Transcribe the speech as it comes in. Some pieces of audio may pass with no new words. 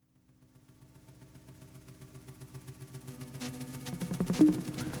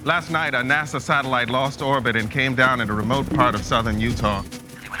Last night, a NASA satellite lost orbit and came down in a remote part of southern Utah.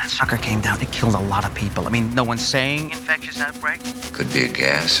 When that sucker came down, it killed a lot of people. I mean, no one's saying infectious outbreak? Could be a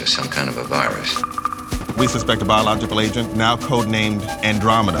gas or some kind of a virus. We suspect a biological agent, now codenamed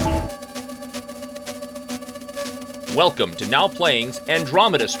Andromeda. Welcome to Now Playing's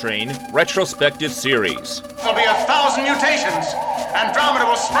Andromeda Strain retrospective series. There'll be 1,000 mutations. Andromeda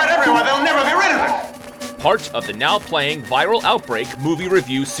will spread everywhere. They'll never be rid of it. Part of the Now Playing Viral Outbreak movie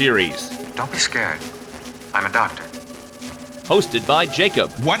review series. Don't be scared. I'm a doctor. Hosted by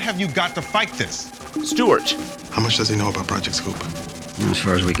Jacob. What have you got to fight this? Stuart. How much does he know about Project Scoop? As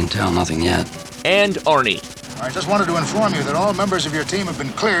far as we can tell, nothing yet. And Arnie. I just wanted to inform you that all members of your team have been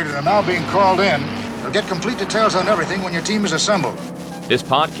cleared and are now being called in. You'll get complete details on everything when your team is assembled. This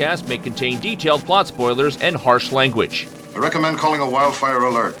podcast may contain detailed plot spoilers and harsh language. I recommend calling a wildfire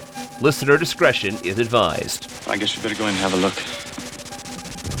alert. Listener discretion is advised. I guess we better go in and have a look.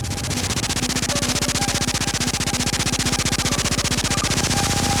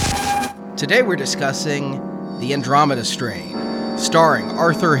 Today we're discussing The Andromeda Strain, starring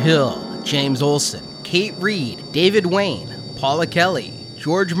Arthur Hill, James Olsen, Kate Reed, David Wayne, Paula Kelly,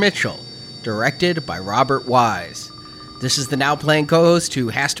 George Mitchell, directed by Robert Wise. This is the Now Playing co-host who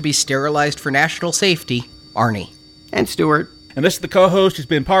has to be sterilized for national safety, Arnie. And Stuart. And this is the co-host who's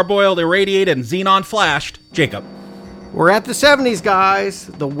been parboiled, irradiated, and xenon flashed, Jacob. We're at the 70s, guys.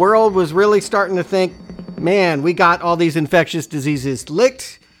 The world was really starting to think, man, we got all these infectious diseases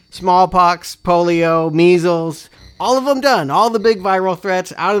licked. Smallpox, polio, measles, all of them done. All the big viral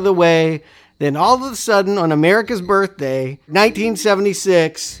threats out of the way. Then all of a sudden, on America's birthday,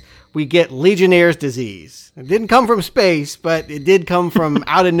 1976, we get Legionnaire's disease. It didn't come from space, but it did come from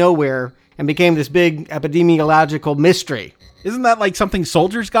out of nowhere and became this big epidemiological mystery. Isn't that like something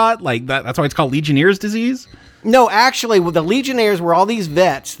soldiers got? Like that's why it's called Legionnaire's disease? No, actually, the Legionnaires were all these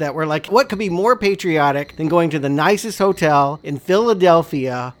vets that were like, what could be more patriotic than going to the nicest hotel in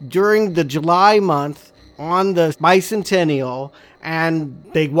Philadelphia during the July month on the bicentennial, and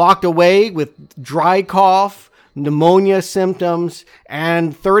they walked away with dry cough, pneumonia symptoms,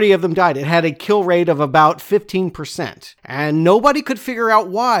 and 30 of them died. It had a kill rate of about 15%. And nobody could figure out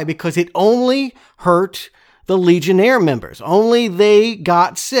why, because it only hurt the Legionnaire members. Only they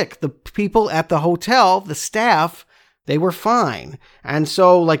got sick. The people at the hotel, the staff, they were fine. And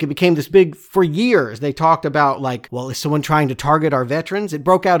so, it became this big, for years, they talked about, well, is someone trying to target our veterans? It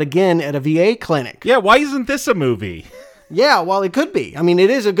broke out again at a VA clinic. Yeah, why isn't this a movie? Yeah, well, it could be. I mean, it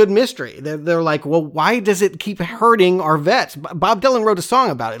is a good mystery. They're like, well, why does it keep hurting our vets? Bob Dylan wrote a song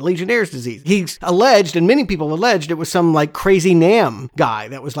about it, Legionnaire's disease. He's alleged, and many people alleged, it was some crazy NAM guy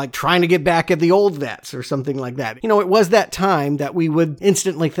that was trying to get back at the old vets or something like that. It was that time that we would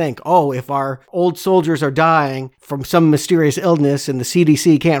instantly think, oh, if our old soldiers are dying from some mysterious illness and the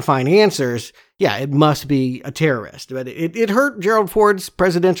CDC can't find answers, yeah, it must be a terrorist. But it hurt Gerald Ford's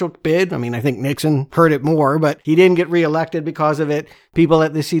presidential bid. I mean, I think Nixon hurt it more, but he didn't get reelected because of it. People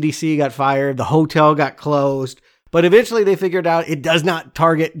at the CDC got fired. The hotel got closed. But eventually they figured out it does not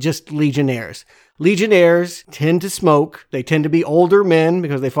target just Legionnaires. Legionnaires tend to smoke. They tend to be older men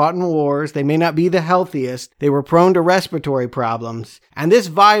because they fought in wars. They may not be the healthiest. They were prone to respiratory problems. And this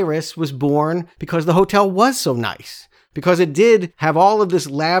virus was born because the hotel was so nice. Because it did have all of this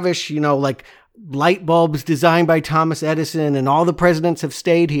lavish, light bulbs designed by Thomas Edison, and all the presidents have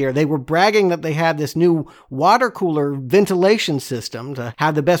stayed here. They were bragging that they had this new water cooler ventilation system to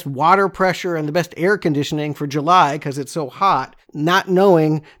have the best water pressure and the best air conditioning for July because it's so hot, not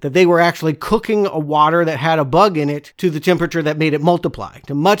knowing that they were actually cooking a water that had a bug in it to the temperature that made it multiply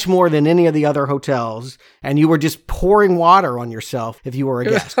to much more than any of the other hotels. And you were just pouring water on yourself if you were a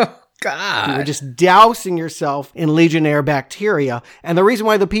guest. God. You were just dousing yourself in Legionnaire bacteria. And the reason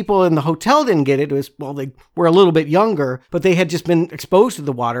why the people in the hotel didn't get it was, well, they were a little bit younger, but they had just been exposed to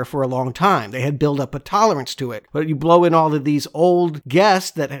the water for a long time. They had built up a tolerance to it. But you blow in all of these old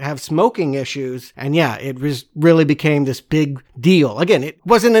guests that have smoking issues, and yeah, it really became this big deal. Again, it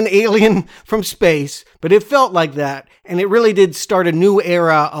wasn't an alien from space, but it felt like that. And it really did start a new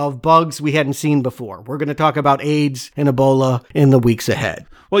era of bugs we hadn't seen before. We're going to talk about AIDS and Ebola in the weeks ahead.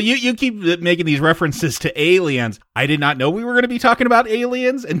 Well, you keep making these references to aliens. I did not know we were going to be talking about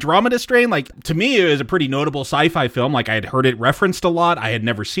aliens. Andromeda Strain, to me, it was a pretty notable sci-fi film. I had heard it referenced a lot. I had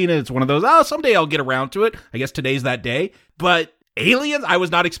never seen it. It's one of those, someday I'll get around to it. I guess today's that day. But aliens, I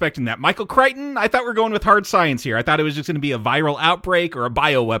was not expecting that. Michael Crichton, I thought we were going with hard science here. I thought it was just going to be a viral outbreak or a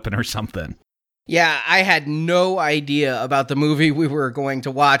bioweapon or something. Yeah, I had no idea about the movie we were going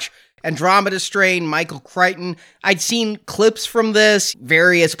to watch. Andromeda Strain, Michael Crichton. I'd seen clips from this,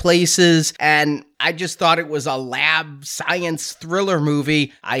 various places, and I just thought it was a lab science thriller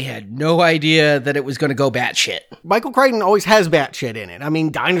movie. I had no idea that it was going to go batshit. Michael Crichton always has batshit in it. I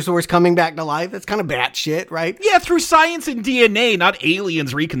mean, dinosaurs coming back to life, that's kind of batshit, right? Yeah, through science and DNA, not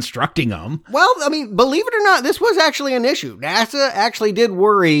aliens reconstructing them. Well, I mean, believe it or not, this was actually an issue. NASA actually did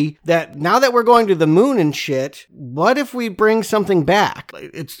worry that now that we're going to the moon and shit, what if we bring something back?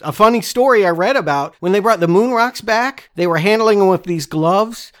 It's a funny story I read about. When they brought the moon rocks back, they were handling them with these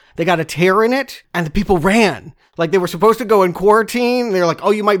gloves. They got a tear in it, and the people ran. Like, they were supposed to go in quarantine. They're like,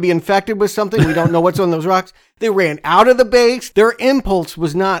 oh, you might be infected with something. We don't know what's on those rocks. They ran out of the base. Their impulse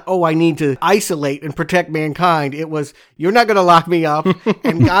was not, oh, I need to isolate and protect mankind. It was, you're not going to lock me up.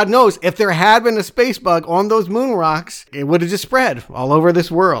 And God knows, if there had been a space bug on those moon rocks, it would have just spread all over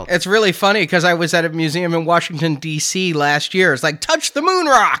this world. It's really funny because I was at a museum in Washington, D.C. last year. It's like, touch the moon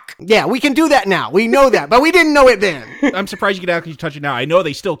rock. Yeah, we can do that now. We know that, but we didn't know it then. I'm surprised you could actually touch it now. I know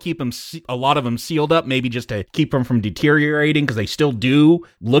they still keep them, a lot of them sealed up, maybe just to keep them from deteriorating, because they still do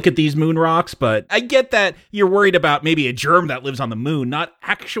look at these moon rocks. But I get that you're worried about maybe a germ that lives on the moon, not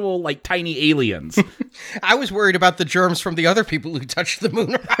actual, like, tiny aliens. I was worried about the germs from the other people who touched the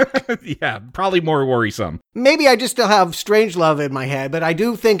moon rock. Yeah, probably more worrisome. Maybe I just still have Strangelove in my head, but I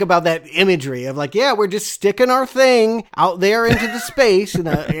do think about that imagery of like, yeah, we're just sticking our thing out there into the space in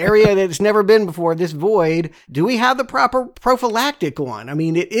an area that's never been before, this void. Do we have the proper prophylactic on? I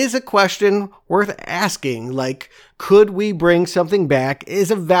mean, it is a question worth asking. Like, could we bring something back?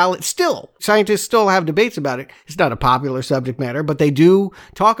 Is a valid, still, scientists still have debates about it. It's not a popular subject matter, but they do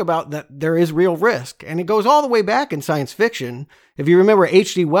talk about that there is real risk. And it goes all the way back in science fiction. If you remember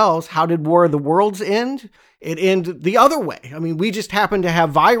H.G. Wells, how did War of the Worlds end? It ended the other way. I mean, we just happened to have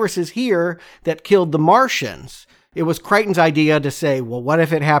viruses here that killed the Martians. It was Crichton's idea to say, well, what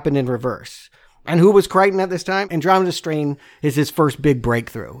if it happened in reverse? And who was Crichton at this time? Andromeda Strain is his first big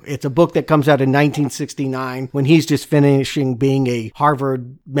breakthrough. It's a book that comes out in 1969 when he's just finishing being a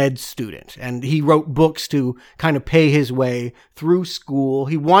Harvard med student. And he wrote books to kind of pay his way through school.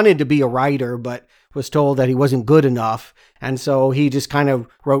 He wanted to be a writer, but was told that he wasn't good enough. And so he just kind of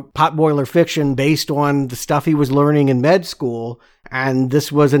wrote potboiler fiction based on the stuff he was learning in med school. And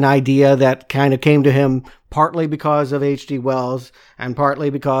this was an idea that kind of came to him partly because of H.G. Wells and partly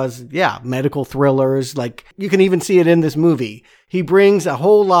because, yeah, medical thrillers. Like, you can even see it in this movie. He brings a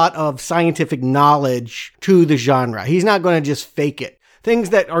whole lot of scientific knowledge to the genre. He's not going to just fake it. Things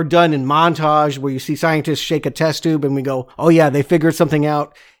that are done in montage where you see scientists shake a test tube and we go, oh yeah, they figured something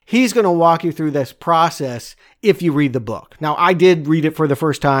out. He's going to walk you through this process if you read the book. Now, I did read it for the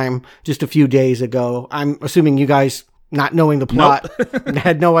first time just a few days ago. I'm assuming you guys, not knowing the plot,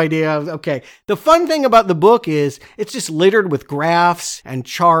 had no idea. Okay. The fun thing about the book is it's just littered with graphs and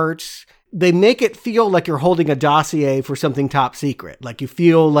charts. They make it feel like you're holding a dossier for something top secret. Like you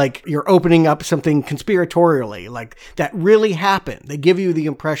feel like you're opening up something conspiratorially, like that really happened. They give you the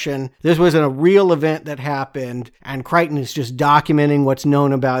impression this was a real event that happened, and Crichton is just documenting what's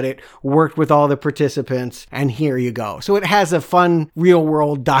known about it, worked with all the participants, and here you go. So it has a fun,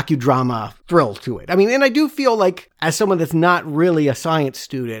 real-world docudrama thrill to it. I mean, and I do feel like, as someone that's not really a science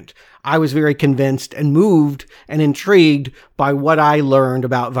student, I was very convinced and moved and intrigued by what I learned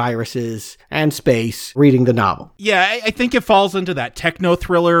about viruses and space reading the novel. Yeah, I think it falls into that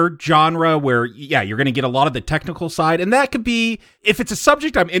techno-thriller genre where, yeah, you're going to get a lot of the technical side. And that could be, if it's a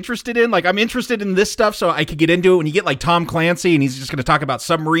subject I'm interested in, like I'm interested in this stuff so I could get into it. When you get like Tom Clancy and he's just going to talk about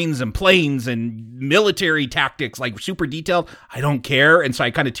submarines and planes and military tactics, like super detailed, I don't care. And so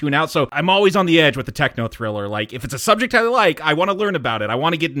I kind of tune out. So I'm always on the edge with the techno-thriller. Like if it's a subject I like, I want to learn about it. I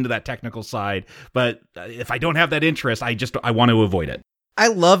want to get into that technical side. But if I don't have that interest, I want to avoid it. I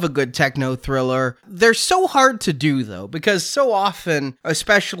love a good techno thriller. They're so hard to do, though, because so often,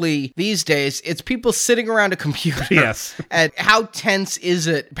 especially these days, it's people sitting around a computer. Yes. And how tense is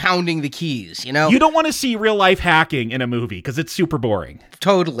it pounding the keys, you know? You don't want to see real life hacking in a movie because it's super boring.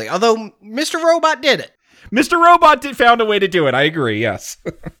 Totally. Although Mr. Robot did it. Mr. Robot found a way to do it. I agree, yes.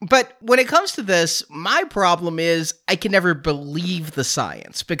 But when it comes to this, my problem is I can never believe the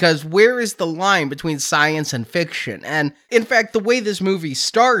science, because where is the line between science and fiction? And in fact, the way this movie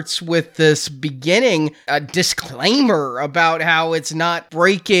starts with this beginning, a disclaimer about how it's not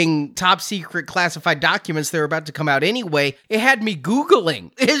breaking top secret classified documents that are about to come out anyway, it had me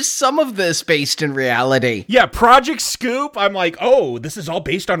Googling, is some of this based in reality? Yeah, Project Scoop, I'm like, oh, this is all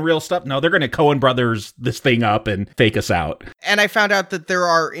based on real stuff. No, they're going to Coen Brothers this thing up and fake us out. And I found out that there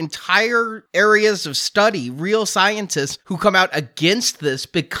are entire areas of study, real scientists who come out against this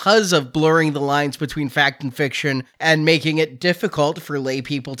because of blurring the lines between fact and fiction and making it difficult for lay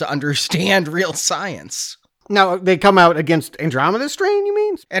people to understand real science. Now, they come out against Andromeda Strain, you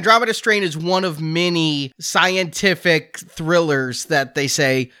mean? Andromeda Strain is one of many scientific thrillers that they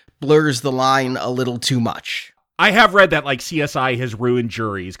say blurs the line a little too much. I have read that like CSI has ruined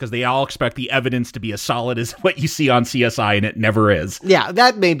juries because they all expect the evidence to be as solid as what you see on CSI, and it never is. Yeah,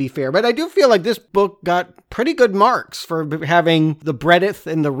 that may be fair, but I do feel like this book got pretty good marks for having the breadth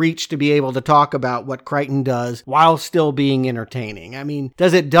and the reach to be able to talk about what Crichton does while still being entertaining. I mean,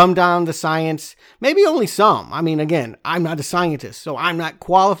 does it dumb down the science? Maybe only some. I mean, again, I'm not a scientist, so I'm not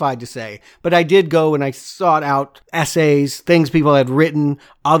qualified to say, but I did go and I sought out essays, things people had written,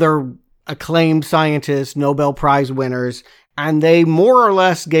 other acclaimed scientists, Nobel Prize winners, and they more or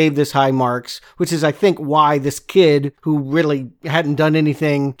less gave this high marks, which is, I think, why this kid who really hadn't done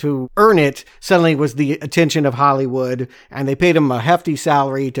anything to earn it suddenly was the attention of Hollywood, and they paid him a hefty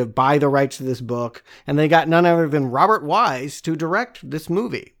salary to buy the rights to this book, and they got none other than Robert Wise to direct this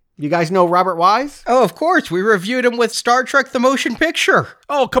movie. You guys know Robert Wise? Oh, of course. We reviewed him with Star Trek The Motion Picture.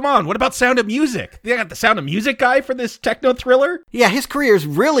 Oh, come on. What about Sound of Music? They got the Sound of Music guy for this techno thriller? Yeah, his career is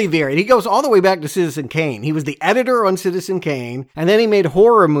really varied. He goes all the way back to Citizen Kane. He was the editor on Citizen Kane, and then he made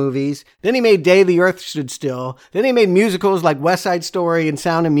horror movies. Then he made Day the Earth Stood Still. Then he made musicals like West Side Story and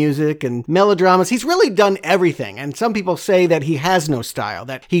Sound of Music and melodramas. He's really done everything, and some people say that he has no style,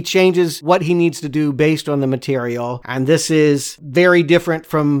 that he changes what he needs to do based on the material, and this is very different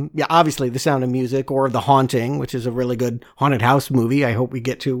from, obviously The Sound of Music or The Haunting, which is a really good haunted house movie I hope we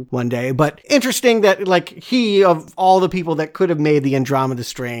get to one day. But interesting that, like, he, of all the people that could have made the Andromeda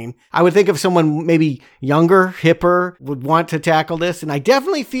Strain, I would think of someone maybe younger, hipper, would want to tackle this. And I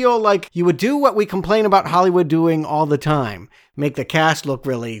definitely feel like you would do what we complain about Hollywood doing all the time. Make the cast look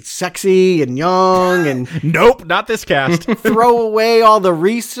really sexy and young and nope, not this cast. Throw away all the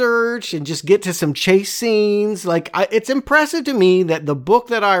research and just get to some chase scenes. It's impressive to me that the book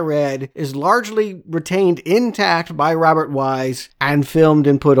that I read is largely retained intact by Robert Wise and filmed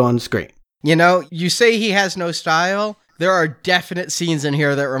and put on screen. You know, you say he has no style. There are definite scenes in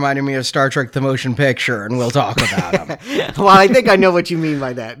here that reminded me of Star Trek The Motion Picture, and we'll talk about them. Well, I think I know what you mean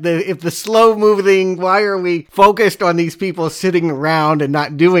by that. If the slow-moving, why are we focused on these people sitting around and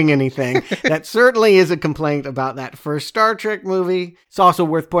not doing anything? That certainly is a complaint about that first Star Trek movie. It's also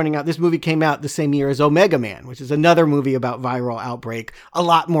worth pointing out this movie came out the same year as Omega Man, which is another movie about viral outbreak. A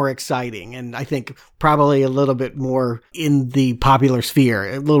lot more exciting, and I think probably a little bit more in the popular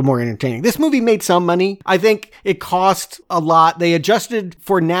sphere, a little more entertaining. This movie made some money. I think it cost a lot. They adjusted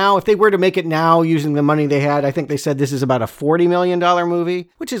for now. If they were to make it now using the money they had, I think they said this is about a $40 million movie,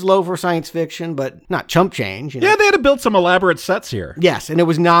 which is low for science fiction, but not chump change. Yeah, they had to build some elaborate sets here. Yes, and it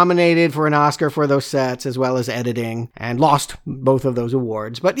was nominated for an Oscar for those sets as well as editing and lost both of those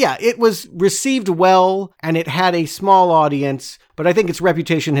awards. But yeah, it was received well and it had a small audience, but I think its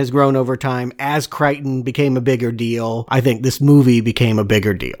reputation has grown over time. As Crichton became a bigger deal, I think this movie became a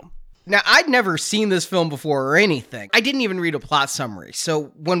bigger deal. Now, I'd never seen this film before or anything. I didn't even read a plot summary.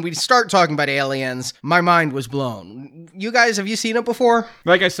 So when we start talking about aliens, my mind was blown. You guys, have you seen it before?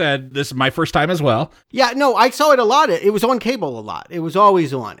 Like I said, this is my first time as well. Yeah, no, I saw it a lot. It was on cable a lot. It was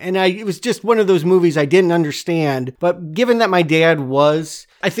always on. And it was just one of those movies I didn't understand. But given that my dad was,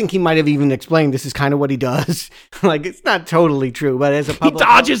 I think he might have even explained this is kind of what he does. It's not totally true, but as a public... He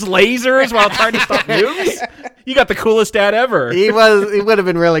dodges lasers while trying to stop nukes? You got the coolest dad ever. It would have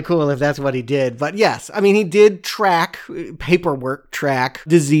been really cool if that's what he did. But yes, I mean, he did track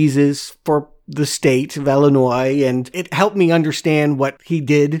diseases for the state of Illinois, and it helped me understand what he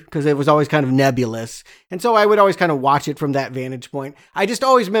did because it was always kind of nebulous. And so I would always kind of watch it from that vantage point. I just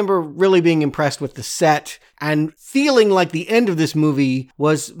always remember really being impressed with the set and feeling like the end of this movie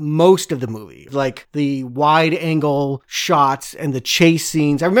was most of the movie, like the wide angle shots and the chase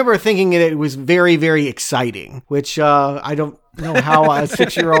scenes. I remember thinking that it was very, very exciting, which I don't know how a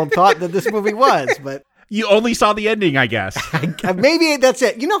 6-year-old thought that this movie was, but... You only saw the ending, I guess. Maybe that's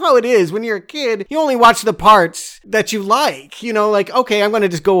it. You know how it is when you're a kid, you only watch the parts that you like. Okay, I'm going to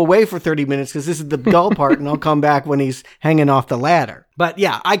just go away for 30 minutes because this is the dull part and I'll come back when he's hanging off the ladder. But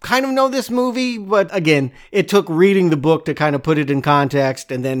yeah, I kind of know this movie, but again, it took reading the book to kind of put it in context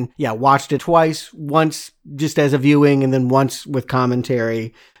and then, watched it twice, once just as a viewing and then once with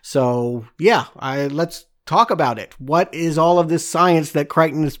commentary. So let's talk about it. What is all of this science that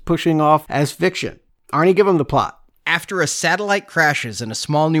Crichton is pushing off as fiction? Arnie, give him the plot. After a satellite crashes in a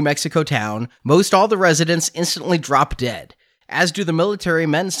small New Mexico town, most all the residents instantly drop dead, as do the military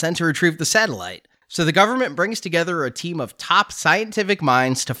men sent to retrieve the satellite. So the government brings together a team of top scientific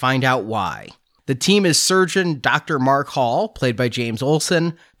minds to find out why. The team is surgeon Dr. Mark Hall, played by James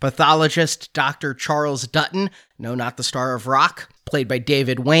Olsen, pathologist Dr. Charles Dutton, no, not the star of Rock, played by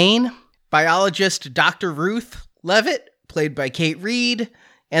David Wayne, biologist Dr. Ruth Levitt, played by Kate Reid,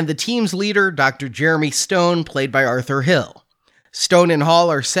 and the team's leader, Dr. Jeremy Stone, played by Arthur Hill. Stone and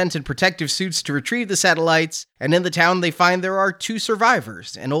Hall are sent in protective suits to retrieve the satellites, and in the town they find there are 2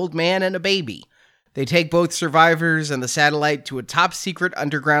 survivors, an old man and a baby. They take both survivors and the satellite to a top-secret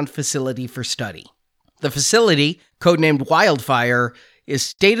underground facility for study. The facility, codenamed Wildfire, is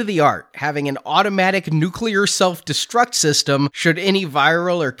state-of-the-art, having an automatic nuclear self-destruct system should any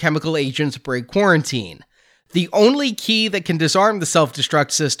viral or chemical agents break quarantine. The only key that can disarm the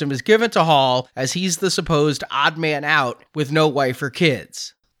self-destruct system is given to Hall, as he's the supposed odd man out with no wife or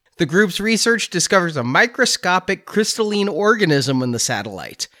kids. The group's research discovers a microscopic crystalline organism in the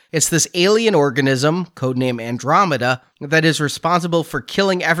satellite. It's this alien organism, codename Andromeda, that is responsible for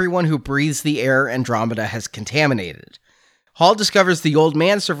killing everyone who breathes the air Andromeda has contaminated. Hall discovers the old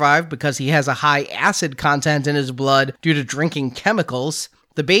man survived because he has a high acid content in his blood due to drinking chemicals.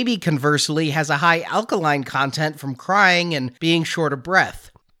 The baby, conversely, has a high alkaline content from crying and being short of breath.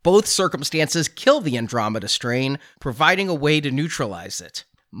 Both circumstances kill the Andromeda strain, providing a way to neutralize it.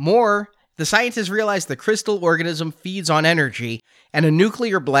 More, the scientists realize the crystal organism feeds on energy, and a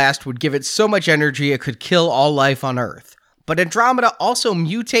nuclear blast would give it so much energy it could kill all life on Earth. But Andromeda also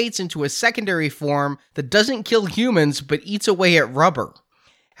mutates into a secondary form that doesn't kill humans but eats away at rubber.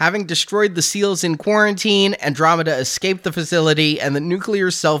 Having destroyed the SEALs in quarantine, Andromeda escaped the facility and the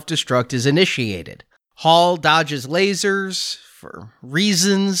nuclear self-destruct is initiated. Hall dodges lasers, for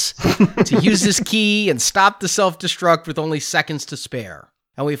reasons, to use his key and stop the self-destruct with only seconds to spare.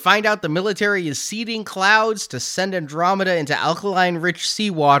 And we find out the military is seeding clouds to send Andromeda into alkaline-rich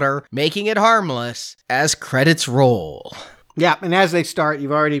seawater, making it harmless, as credits roll. Yeah, and as they start,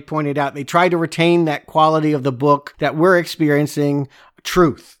 you've already pointed out, they try to retain that quality of the book that we're experiencing,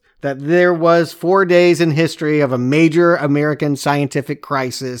 truth. That there was 4 days in history of a major American scientific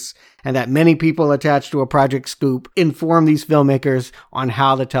crisis, and that many people attached to a Project Scoop informed these filmmakers on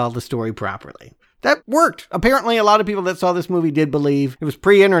how to tell the story properly. That worked. Apparently, a lot of people that saw this movie did believe. It was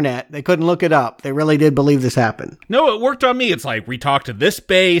pre-internet. They couldn't look it up. They really did believe this happened. No, it worked on me. It's like, we talked to this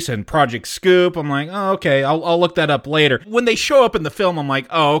base and Project Scoop. I'm like, oh, okay, I'll look that up later. When they show up in the film, I'm like,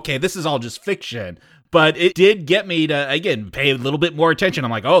 oh, okay, this is all just fiction. But it did get me to, again, pay a little bit more attention.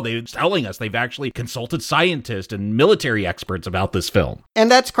 I'm like, oh, they're telling us they've actually consulted scientists and military experts about this film. And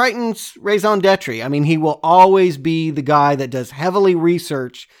that's Crichton's raison d'etre. I mean, he will always be the guy that does heavily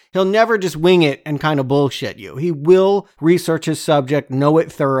research. He'll never just wing it and kind of bullshit you. He will research his subject, know it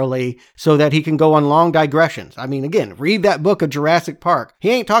thoroughly, so that he can go on long digressions. I mean, again, read that book of Jurassic Park. He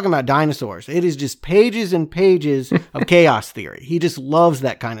ain't talking about dinosaurs. It is just pages and pages of chaos theory. He just loves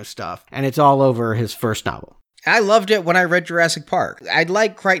that kind of stuff, and it's all over his first novel. I loved it when I read Jurassic Park. I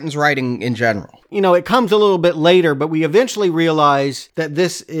like Crichton's writing in general. You know, it comes a little bit later, but we eventually realize that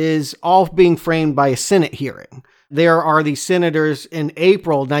this is all being framed by a Senate hearing. There are these senators in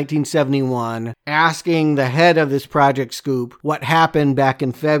April 1971 asking the head of this Project Scoop what happened back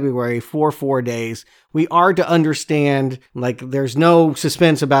in February for 4 days. We are to understand, like, there's no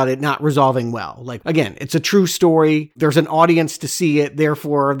suspense about it not resolving well. Like, again, it's a true story. There's an audience to see it.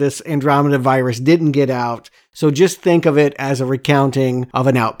 Therefore, this Andromeda virus didn't get out. So just think of it as a recounting of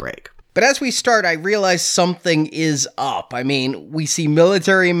an outbreak. But as we start, I realize something is up. I mean, we see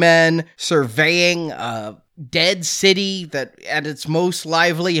military men surveying a dead city that at its most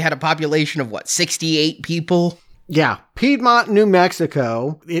lively had a population of, 68 people? Yeah. Piedmont, New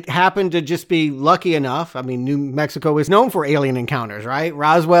Mexico. It happened to just be lucky enough. I mean, New Mexico is known for alien encounters, right?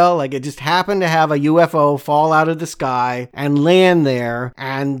 Roswell, it just happened to have a UFO fall out of the sky and land there.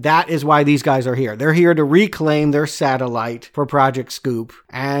 And that is why these guys are here. They're here to reclaim their satellite for Project Scoop.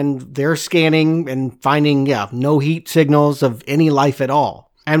 And they're scanning and finding, no heat signals of any life at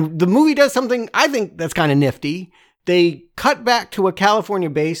all. And the movie does something I think that's kind of nifty. They cut back to a California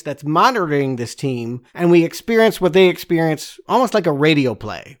base that's monitoring this team, and we experience what they experience almost like a radio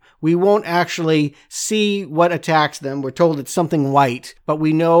play. We won't actually see what attacks them. We're told it's something white, but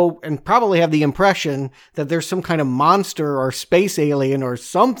we know and probably have the impression that there's some kind of monster or space alien or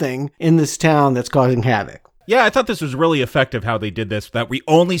something in this town that's causing havoc. Yeah, I thought this was really effective how they did this, that we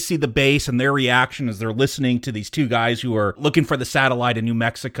only see the base and their reaction as they're listening to these two guys who are looking for the satellite in New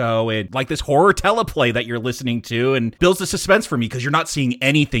Mexico, and like this horror teleplay that you're listening to, and builds the suspense for me because you're not seeing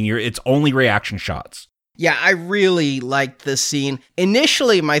anything. It's only reaction shots. Yeah, I really liked this scene.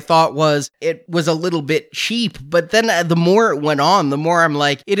 Initially, my thought was it was a little bit cheap, but then the more it went on, the more I'm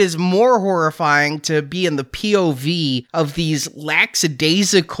like, it is more horrifying to be in the POV of these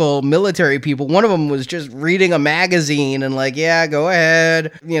lackadaisical military people. One of them was just reading a magazine and like, yeah, go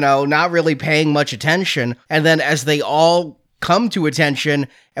ahead, not really paying much attention. And then as they all come to attention,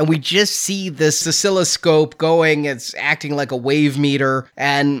 and we just see this oscilloscope going. It's acting like a wave meter,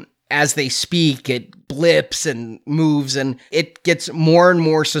 and as they speak, it blips and moves, and it gets more and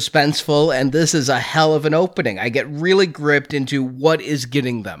more suspenseful, and this is a hell of an opening. I get really gripped into what is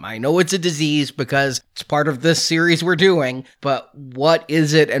getting them. I know it's a disease because it's part of this series we're doing, but what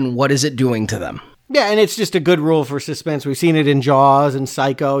is it, and what is it doing to them? Yeah, and it's just a good rule for suspense. We've seen it in Jaws and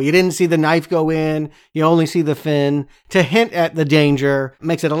Psycho. You didn't see the knife go in. You only see the fin. To hint at the danger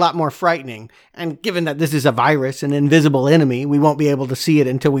makes it a lot more frightening. And given that this is a virus, an invisible enemy, we won't be able to see it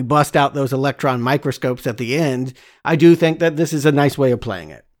until we bust out those electron microscopes at the end. I do think that this is a nice way of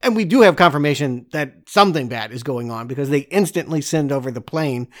playing it. And we do have confirmation that something bad is going on because they instantly send over the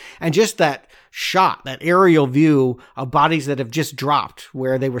plane. And just that shot, that aerial view of bodies that have just dropped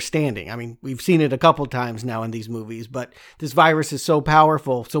where they were standing. I mean, we've seen it a couple times now in these movies, but this virus is so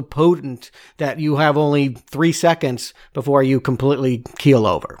powerful, so potent that you have only 3 seconds before you completely keel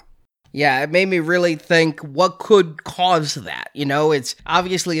over. Yeah, it made me really think what could cause that. You know, it's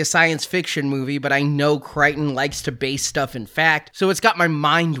obviously a science fiction movie, but I know Crichton likes to base stuff in fact, so it's got my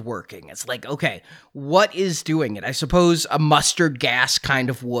mind working. It's like, okay, what is doing it? I suppose a mustard gas kind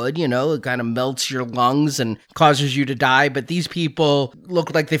of would, you know, it kind of melts your lungs and causes you to die, but these people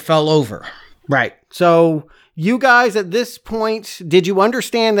look like they fell over. Right. So you guys at this point, did you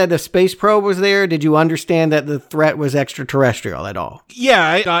understand that a space probe was there? Did you understand that the threat was extraterrestrial at all? Yeah,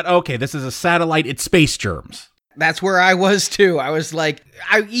 I thought, okay, this is a satellite. It's space germs. That's where I was too. I was like,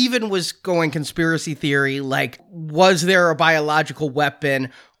 I even was going conspiracy theory, like, was there a biological weapon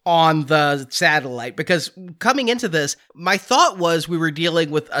on the satellite? Because coming into this, my thought was we were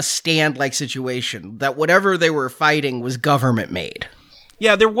dealing with a stand-like situation, that whatever they were fighting was government made.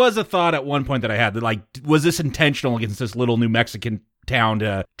 Yeah, there was a thought at one point that I had that, like, was this intentional against this little New Mexican town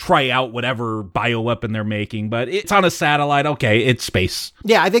to try out whatever bioweapon they're making? But it's on a satellite. Okay, it's space.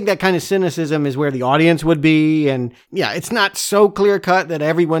 Yeah, I think that kind of cynicism is where the audience would be. And yeah, it's not so clear cut that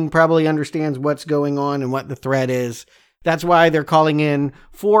everyone probably understands what's going on and what the threat is. That's why they're calling in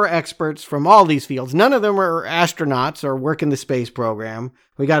 4 experts from all these fields. None of them are astronauts or work in the space program.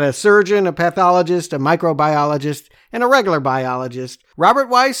 We got a surgeon, a pathologist, a microbiologist, and a regular biologist. Robert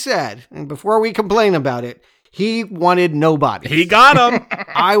Wise said, and before we complain about it, he wanted nobody. He got them.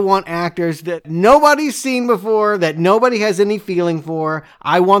 I want actors that nobody's seen before, that nobody has any feeling for.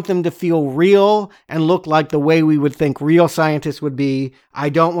 I want them to feel real and look like the way we would think real scientists would be. I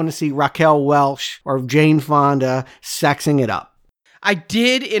don't want to see Raquel Welch or Jane Fonda sexing it up. I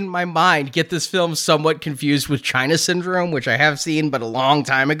did, in my mind, get this film somewhat confused with China Syndrome, which I have seen, but a long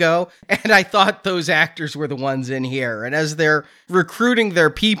time ago. And I thought those actors were the ones in here. And as they're recruiting their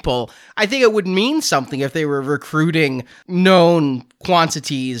people, I think it would mean something if they were recruiting known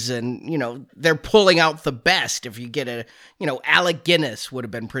quantities and, you know, they're pulling out the best. If you get a, you know, Alec Guinness would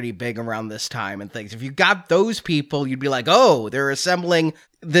have been pretty big around this time and things. If you got those people, you'd be like, oh, they're assembling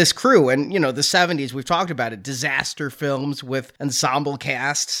this crew. And, you know, the 70s, we've talked about it, disaster films with ensemble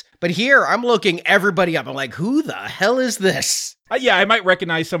casts. But here, I'm looking everybody up. I'm like, who the hell is this? Yeah, I might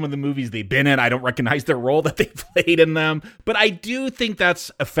recognize some of the movies they've been in. I don't recognize their role that they played in them. But I do think that's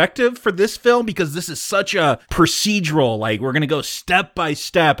effective for this film because this is such a procedural, like, we're going to go step by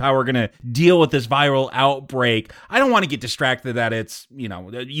step how we're going to deal with this viral outbreak. I don't want to get distracted that it's, you know,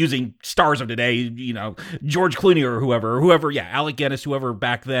 using stars of today, you know, George Clooney or whoever, yeah, Alec Guinness, whoever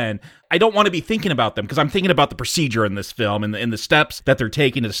back then. I don't want to be thinking about them because I'm thinking about the procedure in this film and the steps that they're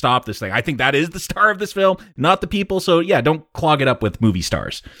taking to stop this thing. I think that is the star of this film, not the people. So yeah, don't clog it up with movie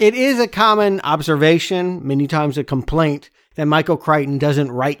stars. It is a common observation, many times a complaint, that Michael Crichton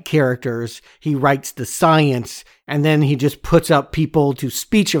doesn't write characters. He writes the science, and then he just puts up people to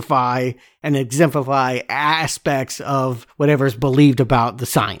speechify and exemplify aspects of whatever's believed about the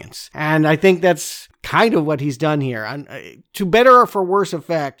science. And I think that's kind of what he's done here. And to better or for worse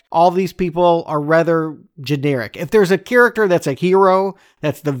effect, all these people are rather generic. If there's a character that's a hero,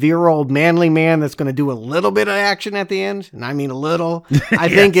 that's the virile, manly man that's going to do a little bit of action at the end, and I mean a little, I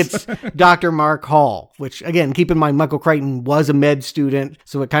think it's Dr. Mark Hall, which, again, keep in mind, Michael Crichton was a med student,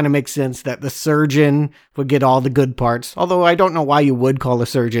 so it kind of makes sense that the surgeon would get all the good parts, although I don't know why you would call a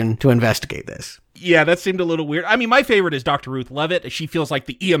surgeon to investigate this. Yeah, that seemed a little weird. I mean, my favorite is Dr. Ruth Levitt. She feels like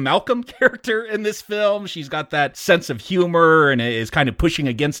the Ian Malcolm character in this film. She's got that sense of humor and is kind of pushing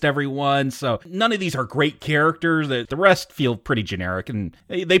against everyone. So none of these are great characters. The rest feel pretty generic, and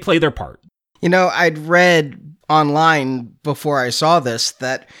they play their part. You know, I'd read online before I saw this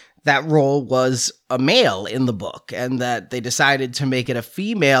that role was a male in the book and that they decided to make it a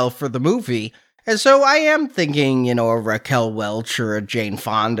female for the movie. And so I am thinking, you know, a Raquel Welch or a Jane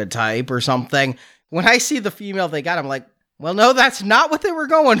Fonda type or something. When I see the female they got, I'm like, Well, no, that's not what they were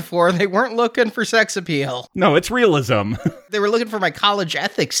going for. They weren't looking for sex appeal. No, it's realism. They were looking for my college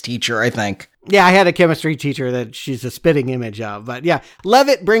ethics teacher, I think. Yeah, I had a chemistry teacher that she's a spitting image of. But yeah,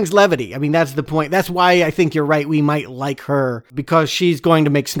 Levitt brings levity. I mean, that's the point. That's why I think you're right. We might like her because she's going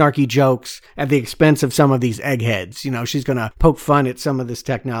to make snarky jokes at the expense of some of these eggheads. You know, she's going to poke fun at some of this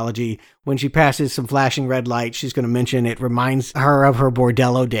technology. When she passes some flashing red lights, she's going to mention it reminds her of her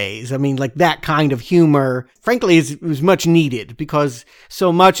bordello days. I mean, like that kind of humor, frankly, is much needed because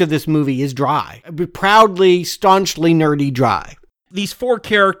so much of this movie is dry. Proudly, staunchly nerdy dry. These 4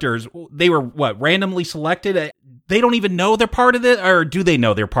 characters, they were, randomly selected? They don't even know they're part of it, or do they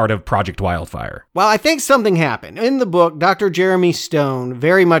know they're part of Project Wildfire? Well, I think something happened. In the book, Dr. Jeremy Stone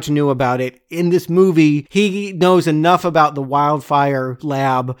very much knew about it. In this movie, he knows enough about the Wildfire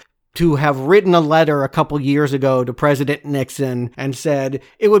Lab to have written a letter a couple years ago to President Nixon and said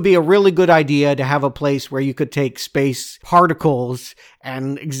it would be a really good idea to have a place where you could take space particles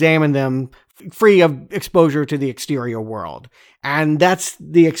and examine them free of exposure to the exterior world. And that's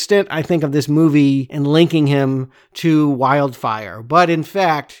the extent, I think, of this movie in linking him to Wildfire. But in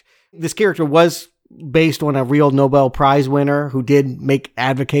fact, this character was based on a real Nobel Prize winner who did make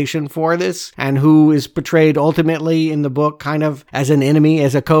advocation for this and who is portrayed ultimately in the book kind of as an enemy,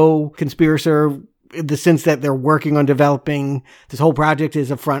 as a co-conspirator, in the sense that they're working on developing this whole project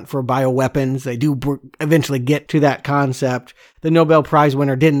is a front for bioweapons. They do eventually get to that concept. The Nobel Prize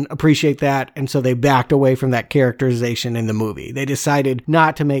winner didn't appreciate that, and so they backed away from that characterization in the movie. They decided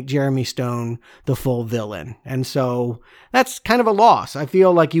not to make Jeremy Stone the full villain. And so that's kind of a loss. I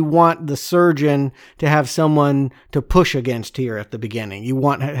feel like you want the surgeon to have someone to push against here at the beginning. You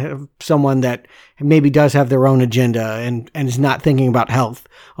want to have someone that maybe does have their own agenda and is not thinking about health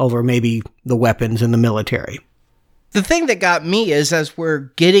over maybe the weapons and the military. The thing that got me is as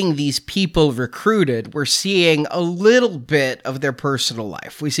we're getting these people recruited, we're seeing a little bit of their personal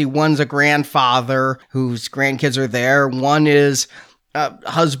life. We see one's a grandfather whose grandkids are there. One is a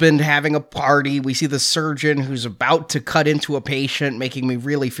husband having a party. We see the surgeon who's about to cut into a patient, making me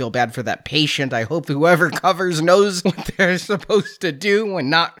really feel bad for that patient. I hope whoever covers knows what they're supposed to do and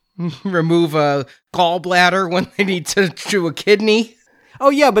not remove a gallbladder when they need to do a kidney. Oh,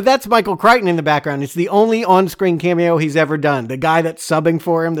 yeah, but that's Michael Crichton in the background. It's the only on-screen cameo he's ever done. The guy that's subbing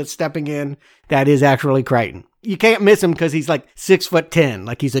for him, that's stepping in, that is actually Crichton. You can't miss him because he's like 6'10",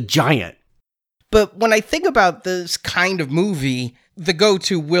 like he's a giant. But when I think about this kind of movie, the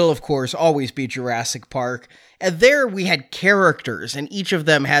go-to will, of course, always be Jurassic Park. And there we had characters, and each of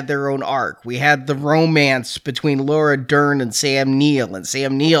them had their own arc. We had the romance between Laura Dern and Sam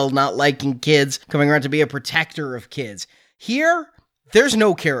Neill not liking kids, coming around to be a protector of kids. Here, there's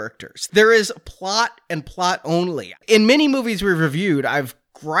no characters. There is plot and plot only. In many movies we've reviewed, I've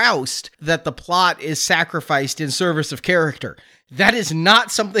groused that the plot is sacrificed in service of character. That is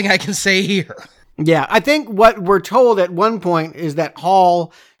not something I can say here. Yeah, I think what we're told at one point is that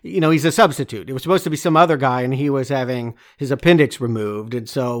Hall, he's a substitute. It was supposed to be some other guy, and he was having his appendix removed. And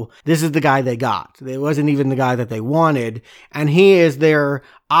so this is the guy they got. It wasn't even the guy that they wanted. And he is their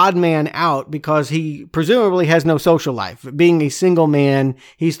odd man out because he presumably has no social life. Being a single man,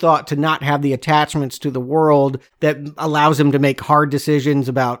 he's thought to not have the attachments to the world that allows him to make hard decisions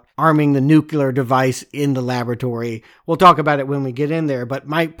about arming the nuclear device in the laboratory. We'll talk about it when we get in there. But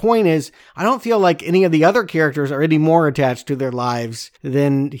my point is, I don't feel like any of the other characters are any more attached to their lives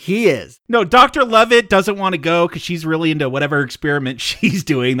than he is. No, Dr. Levitt doesn't want to go because she's really into whatever experiment she's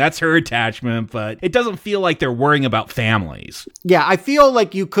doing. That's her attachment, but it doesn't feel like they're worrying about families. Yeah, I feel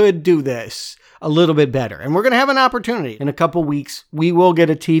like you could do this a little bit better. And we're going to have an opportunity. In a couple weeks, we will get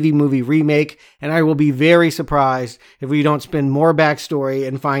a TV movie remake, and I will be very surprised if we don't spend more backstory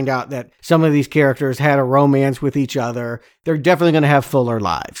and find out that some of these characters had a romance with each other. They're definitely going to have fuller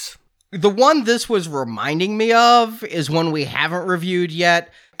lives. The one this was reminding me of is one we haven't reviewed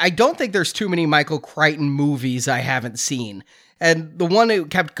yet. I don't think there's too many Michael Crichton movies I haven't seen. And the one that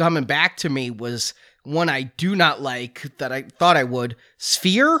kept coming back to me was one I do not like that I thought I would.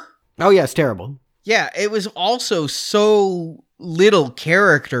 Sphere? Oh, yeah, it's terrible. Yeah, it was also so little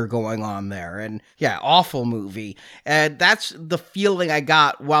character going on there. And yeah, awful movie. And that's the feeling I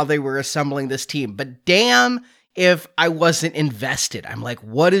got while they were assembling this team. But damn if I wasn't invested. I'm like,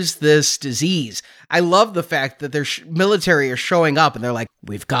 what is this disease? I love the fact that their military are showing up and they're like,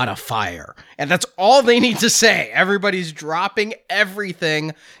 we've got a fire. And that's all they need to say. Everybody's dropping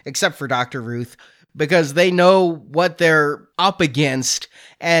everything except for Dr. Ruth because they know what they're up against.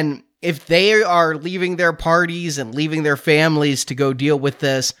 And if they are leaving their parties and leaving their families to go deal with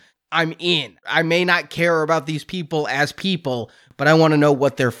this, I'm in. I may not care about these people as people, but I want to know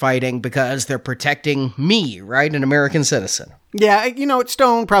what they're fighting because they're protecting me, right? An American citizen. Yeah,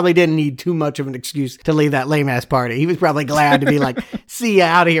 Stone probably didn't need too much of an excuse to leave that lame-ass party. He was probably glad to be like, see ya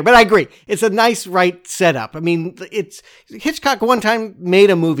out of here. But I agree. It's a nice, right setup. I mean, Hitchcock one time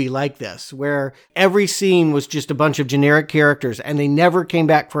made a movie like this where every scene was just a bunch of generic characters and they never came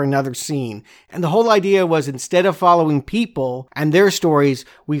back for another scene. And the whole idea was instead of following people and their stories,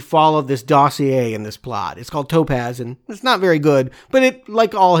 we followed this dossier in this plot. It's called Topaz, and it's not very good, but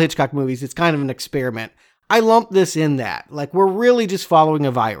like all Hitchcock movies, it's kind of an experiment. I lump this in that. Like, we're really just following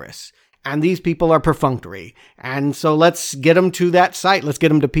a virus. And these people are perfunctory. And so let's get them to that site. Let's get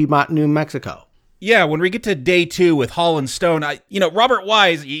them to Piedmont, New Mexico. Yeah, when we get to day 2 with Hall and Stone, Robert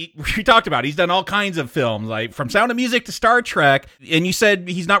Wise, we talked about, he's done all kinds of films, like from Sound of Music to Star Trek, and you said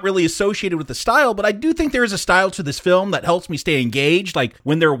he's not really associated with the style, but I do think there is a style to this film that helps me stay engaged, like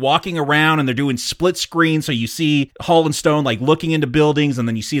when they're walking around and they're doing split screen, so you see Hall and Stone like looking into buildings, and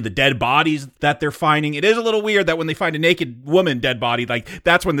then you see the dead bodies that they're finding. It is a little weird that when they find a naked woman dead body, like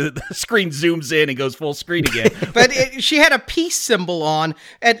that's when the screen zooms in and goes full screen again. But she had a peace symbol on,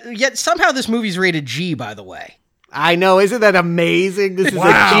 and yet somehow this movie's rated G, by the way. I know, isn't that amazing? This is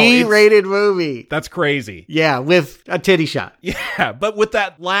Wow, a G-rated movie. That's crazy. Yeah, with a titty shot. Yeah, but with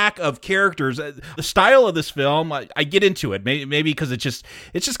that lack of characters, the style of this film, I get into it. Maybe because it's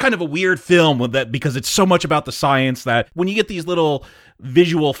just kind of a weird film with that, because it's so much about the science that when you get these little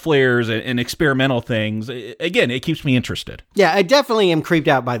visual flares and experimental things, again, it keeps me interested. Yeah, I definitely am creeped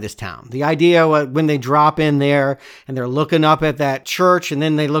out by this town. The idea when they drop in there and they're looking up at that church and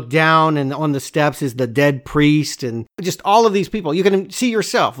then they look down and on the steps is the dead priest and just all of these people. You can see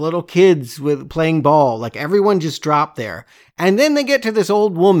yourself, little kids playing ball, like everyone just dropped there. And then they get to this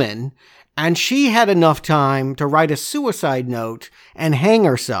old woman and she had enough time to write a suicide note and hang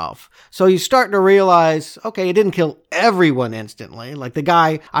herself. So you start to realize, okay, it didn't kill everyone instantly. Like the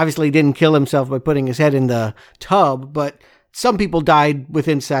guy obviously didn't kill himself by putting his head in the tub, but some people died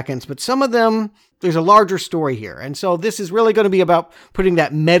within seconds. But some of them, there's a larger story here. And so this is really going to be about putting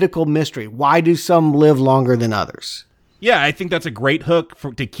that medical mystery. Why do some live longer than others? Yeah, I think that's a great hook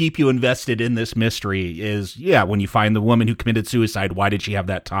to keep you invested in this mystery is, when you find the woman who committed suicide, why did she have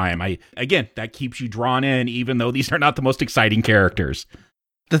that time? Again, that keeps you drawn in, even though these are not the most exciting characters.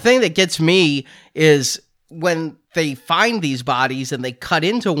 The thing that gets me is when they find these bodies and they cut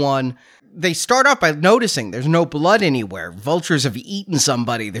into one, they start off by noticing there's no blood anywhere. Vultures have eaten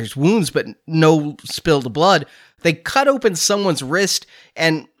somebody. There's wounds, but no spilled blood. They cut open someone's wrist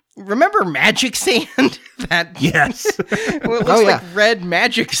and remember magic sand? Yes. Well, it looks like red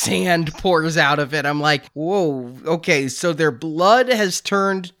magic sand pours out of it. I'm like, whoa, okay, so their blood has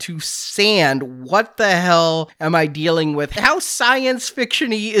turned to sand. What the hell am I dealing with? How science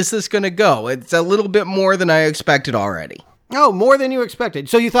fiction-y is this going to go? It's a little bit more than I expected already. Oh, more than you expected.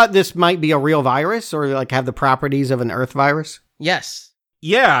 So you thought this might be a real virus or like have the properties of an Earth virus? Yes.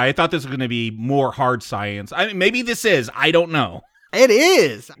 Yeah, I thought this was going to be more hard science. I mean, maybe this is. I don't know. It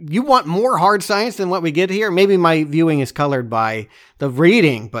is. You want more hard science than what we get here? Maybe my viewing is colored by the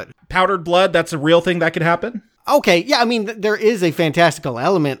reading, but... Powdered blood, that's a real thing that could happen? Okay, yeah, I mean, there is a fantastical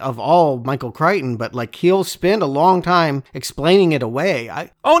element of all Michael Crichton, but, like, he'll spend a long time explaining it away.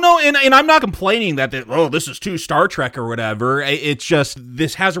 Oh, no, and I'm not complaining that, this is too Star Trek or whatever. It's just,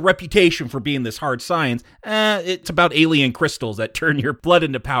 this has a reputation for being this hard science. It's about alien crystals that turn your blood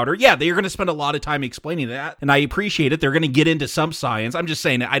into powder. Yeah, they're going to spend a lot of time explaining that, and I appreciate it. They're going to get into some science. I'm just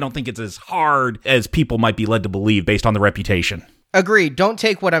saying I don't think it's as hard as people might be led to believe based on the reputation. Agreed. Don't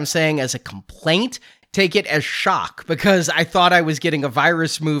take what I'm saying as a complaint. Take it as shock, because I thought I was getting a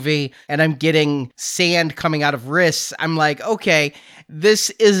virus movie and I'm getting sand coming out of wrists. I'm like, okay, this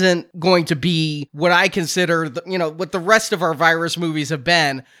isn't going to be what I consider, what the rest of our virus movies have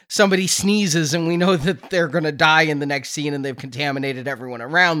been. Somebody sneezes and we know that they're going to die in the next scene and they've contaminated everyone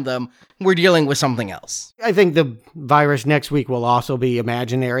around them. We're dealing with something else. I think the virus next week will also be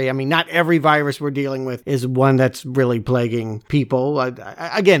imaginary. I mean, not every virus we're dealing with is one that's really plaguing people.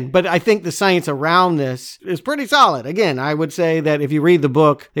 Again, but I think the science around this is pretty solid. Again, I would say that if you read the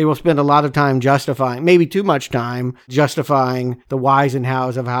book, they will spend a lot of time justifying, maybe too much time, justifying the whys and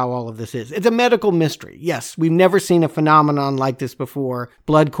hows of how all of this is. It's a medical mystery. Yes, we've never seen a phenomenon like this before.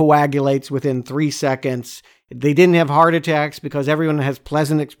 Blood coagulates within 3 seconds. They didn't have heart attacks because everyone has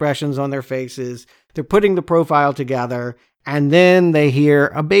pleasant expressions on their faces. They're putting the profile together, and then they hear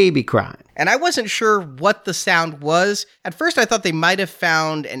a baby crying. and I wasn't sure what the sound was. At first, I thought they might have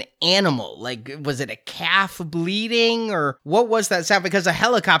found an animal. Like, was it a calf bleeding, or what was that sound? Because a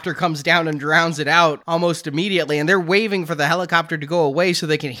helicopter comes down and drowns it out almost immediately, and they're waving for the helicopter to go away so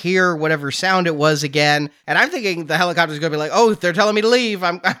they can hear whatever sound it was again. And I'm thinking the helicopter's going to be like, oh, they're telling me to leave.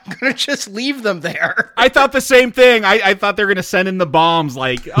 I'm going to just leave them there. I thought the same thing. I thought they were going to send in the bombs.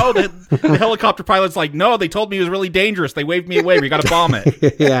 Like, oh, the helicopter pilot's like, no, they told me it was really dangerous. They waved me away. We got to bomb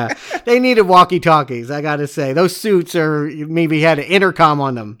it. Yeah, they needed walkie-talkies, I gotta say. Those suits maybe had an intercom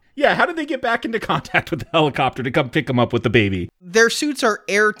on them. Yeah, how did they get back into contact with the helicopter to come pick them up with the baby? Their suits are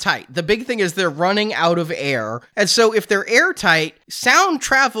airtight. The big thing is they're running out of air. And so if they're airtight, sound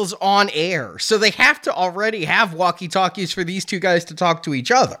travels on air. So they have to already have walkie-talkies for these two guys to talk to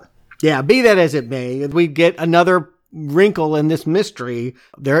each other. Yeah, be that as it may, we get another wrinkle in this mystery.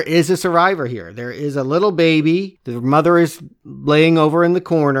 There is a survivor here. There is a little baby. The mother is laying over in the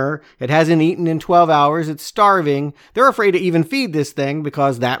corner. It hasn't eaten in 12 hours. It's starving. They're afraid to even feed this thing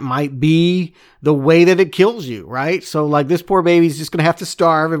because that might be the way that it kills you, right? So like this poor baby's just going to have to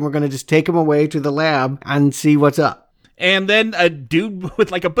starve, and we're going to just take him away to the lab and see what's up. And then a dude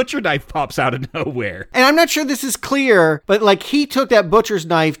with like a butcher knife pops out of nowhere. And I'm not sure this is clear, but like he took that butcher's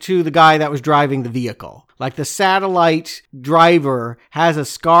knife to the guy that was driving the vehicle. Like the satellite driver has a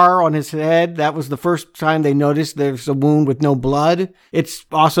scar on his head. That was the first time they noticed there's a wound with no blood. It's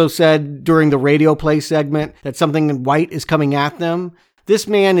also said during the radio play segment that something white is coming at them. This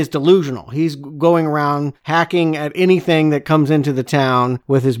man is delusional. He's going around hacking at anything that comes into the town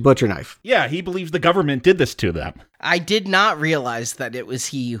with his butcher knife. Yeah, he believes the government did this to them. I did not realize that it was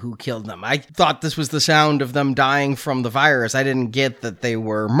he who killed them. I thought this was the sound of them dying from the virus. I didn't get that they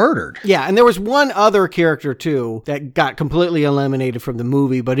were murdered. Yeah, and there was one other character, too, that got completely eliminated from the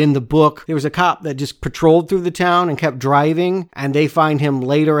movie. But in the book, there was a cop that just patrolled through the town and kept driving, and they find him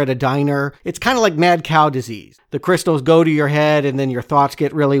later at a diner. It's kind of like mad cow disease. The crystals go to your head, and then your thoughts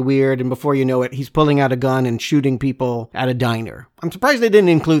get really weird, and before you know it, he's pulling out a gun and shooting people at a diner. I'm surprised they didn't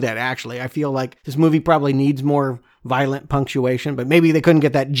include that, actually. I feel like this movie probably needs more violent punctuation, but maybe they couldn't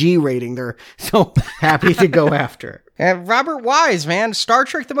get that G rating. They're so happy to go after it. And Robert Wise, man, Star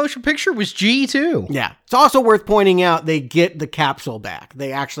Trek the Motion Picture was G too. Yeah. It's also worth pointing out they get the capsule back.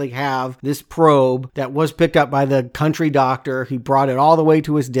 They actually have this probe that was picked up by the country doctor. He brought it all the way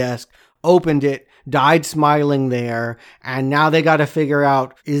to his desk, opened it, died smiling there, and now they got to figure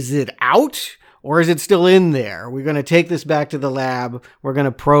out, is it out? Or is it still in there? We're going to take this back to the lab. We're going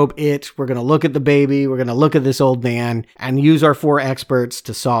to probe it. We're going to look at the baby. We're going to look at this old man and use our 4 experts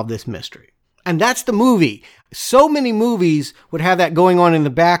to solve this mystery. And that's the movie. So many movies would have that going on in the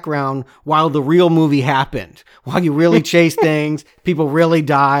background while the real movie happened. While you really chased things, people really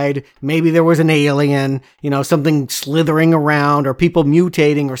died. Maybe there was an alien, something slithering around or people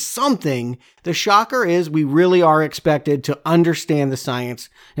mutating or something. The shocker is we really are expected to understand the science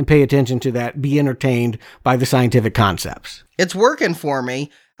and pay attention to that, be entertained by the scientific concepts. It's working for me.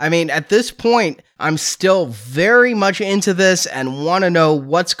 I mean, at this point, I'm still very much into this and want to know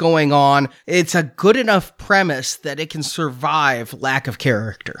what's going on. It's a good enough premise that it can survive lack of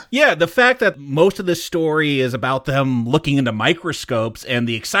character. Yeah, the fact that most of this story is about them looking into microscopes and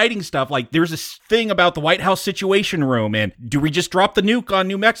the exciting stuff, like there's this thing about the White House Situation Room, and do we just drop the nuke on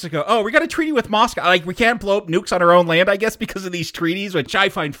New Mexico? Oh, we got a treaty with Moscow. Like, we can't blow up nukes on our own land, I guess, because of these treaties, which I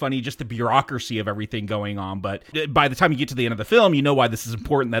find funny, just the bureaucracy of everything going on. But by the time you get to the end of the film, you know why this is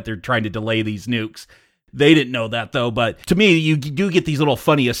important, that they're trying to delay these nukes. They didn't know that, though, but to me, you do get these little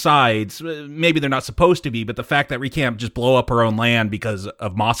funny asides. Maybe they're not supposed to be, but the fact that we can't just blow up our own land because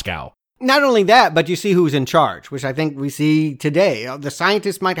of Moscow. Not only that, but you see who's in charge, which I think we see today. The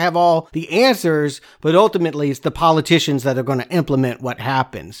scientists might have all the answers, but ultimately it's the politicians that are going to implement what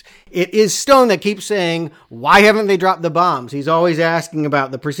happens. It is Stone that keeps saying, why haven't they dropped the bombs? He's always asking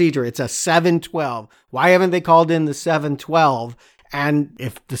about the procedure. It's a 712. Why haven't they called in the 712? And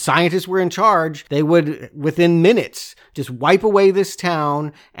if the scientists were in charge, they would, within minutes, just wipe away this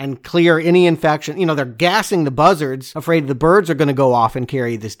town and clear any infection. They're gassing the buzzards, afraid the birds are going to go off and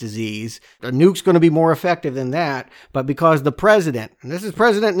carry this disease. The nuke's going to be more effective than that. But because the president, and this is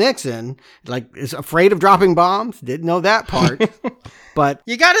President Nixon, is afraid of dropping bombs, didn't know that part. But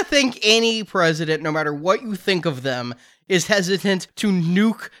you got to think any president, no matter what you think of them, is hesitant to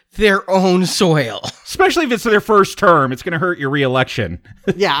nuke their own soil. Especially if it's their first term, it's going to hurt your re-election.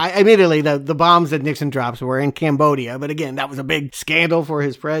 Yeah, admittedly, the bombs that Nixon drops were in Cambodia, but again, that was a big scandal for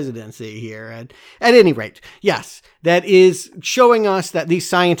his presidency here. At any rate, yes, that is showing us that these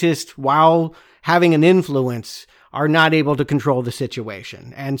scientists, while having an influence, are not able to control the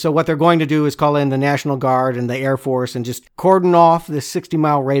situation. And so what they're going to do is call in the National Guard and the Air Force and just cordon off this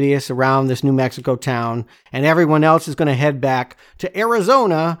 60-mile radius around this New Mexico town. And everyone else is going to head back to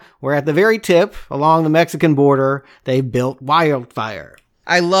Arizona, where at the very tip, along the Mexican border, they built Wildfire.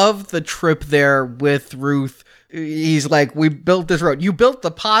 I love the trip there with Ruth. He's like, we built this road. You built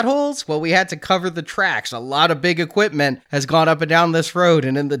the potholes? Well, we had to cover the tracks. A lot of big equipment has gone up and down this road,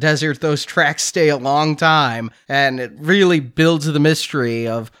 and in the desert, those tracks stay a long time. And it really builds the mystery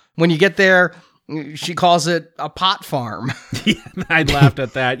of when you get there, she calls it a pot farm. Yeah, I laughed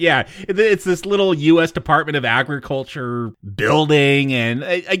at that. Yeah, it's this little U.S. Department of Agriculture building. And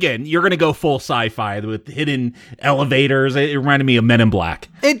again, you're going to go full sci-fi with hidden elevators. It reminded me of Men in Black.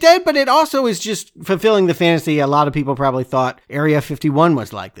 It did, but it also is just fulfilling the fantasy. A lot of people probably thought Area 51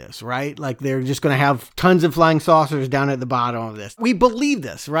 was like this, right? Like they're just going to have tons of flying saucers down at the bottom of this. We believe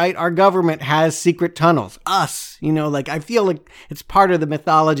this, right? Our government has secret tunnels. Us, like I feel like it's part of the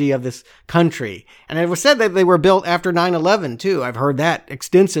mythology of this country. And it was said that they were built after 9/11 too. I've heard that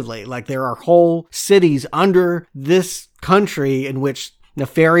extensively. Like there are whole cities under this country in which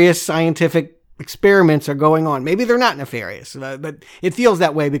nefarious scientific experiments are going on. Maybe they're not nefarious, but it feels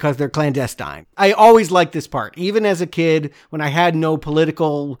that way because they're clandestine. I always liked this part. Even as a kid, when I had no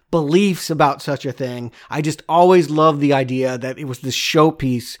political beliefs about such a thing, I just always loved the idea that it was this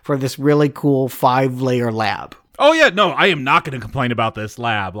showpiece for this really cool 5-layer lab. Oh, yeah, no, I am not going to complain about this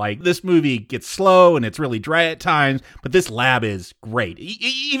lab. Like, this movie gets slow and it's really dry at times, but this lab is great.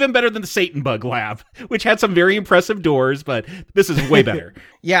 Even better than the Satan Bug lab, which had some very impressive doors, but this is way better.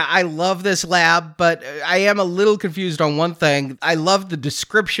 Yeah, I love this lab, but I am a little confused on one thing. I love the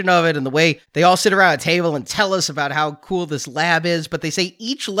description of it and the way they all sit around a table and tell us about how cool this lab is, but they say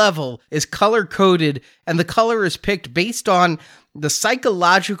each level is color-coded, and the color is picked based on the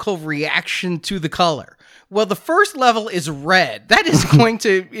psychological reaction to the color. Well, the first level is red. That is going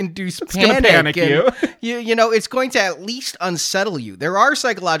to induce panic. You. It's going to at least unsettle you. There are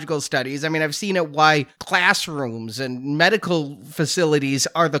psychological studies. I mean, I've seen it why classrooms and medical facilities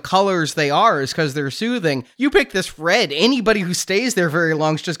are the colors they are is because they're soothing. You pick this red, anybody who stays there very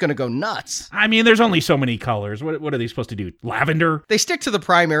long is just going to go nuts. I mean, there's only so many colors. What are they supposed to do? Lavender? They stick to the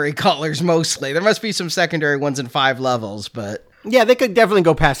primary colors mostly. There must be some secondary ones in 5 levels, but... Yeah, they could definitely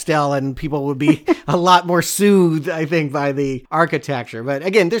go pastel and people would be a lot more soothed, I think, by the architecture. But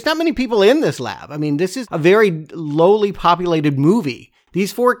again, there's not many people in this lab. I mean, this is a very lowly populated movie.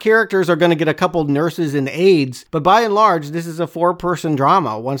 These 4 characters are going to get a couple nurses and aides, but by and large, this is a 4-person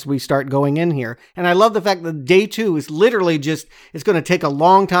drama once we start going in here. And I love the fact that day 2 is literally just, it's going to take a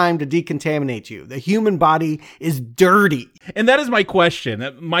long time to decontaminate you. The human body is dirty. And that is my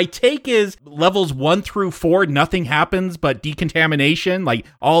question. My take is levels 1 through 4, nothing happens but decontamination. Like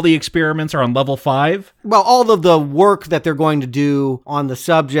all the experiments are on level 5. Well, all of the work that they're going to do on the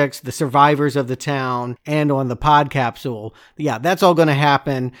subjects, the survivors of the town, and on the pod capsule, yeah, that's all going to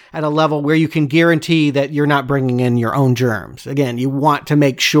happen at a level where you can guarantee that you're not bringing in your own germs. Again, you want to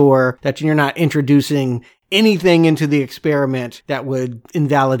make sure that you're not introducing anything into the experiment that would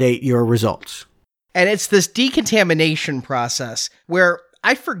invalidate your results. And it's this decontamination process where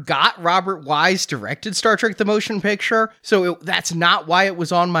I forgot Robert Wise directed Star Trek The Motion Picture, so that's not why it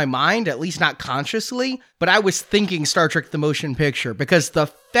was on my mind, at least not consciously, but I was thinking Star Trek The Motion Picture because the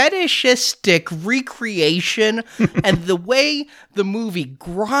fetishistic recreation and the way the movie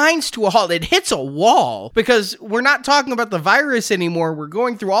grinds to a halt, it hits a wall because we're not talking about the virus anymore. We're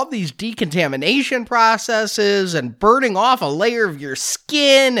going through all these decontamination processes and burning off a layer of your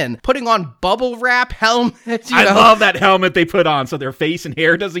skin and putting on bubble wrap helmets. I love that helmet they put on so their face and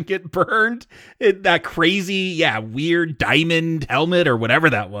hair doesn't get burned. That crazy, weird diamond helmet or whatever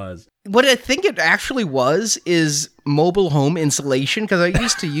that was. What I think it actually was is mobile home insulation, because I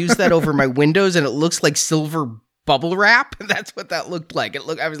used to use that over my windows and it looks like silver bubble wrap. That's what that looked like.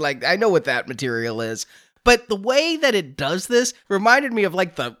 I was like, I know what that material is. But the way that it does this reminded me of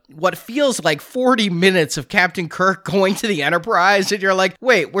like what feels like 40 minutes of Captain Kirk going to the Enterprise, and you're like,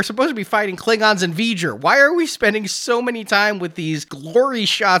 wait, we're supposed to be fighting Klingons and V'ger. Why are we spending so many time with these glory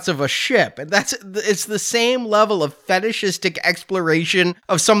shots of a ship? And it's the same level of fetishistic exploration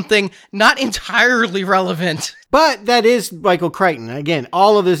of something not entirely relevant. But that is Michael Crichton. Again,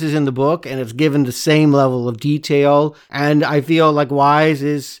 all of this is in the book, and it's given the same level of detail. And I feel like Wise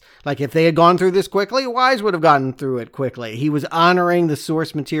is, like, if they had gone through this quickly, Wise would have gotten through it quickly. He was honoring the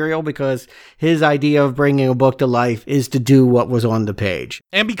source material because his idea of bringing a book to life is to do what was on the page.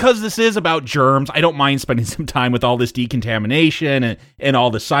 And because this is about germs, I don't mind spending some time with all this decontamination and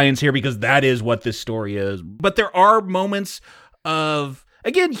all the science here, because that is what this story is. But there are moments of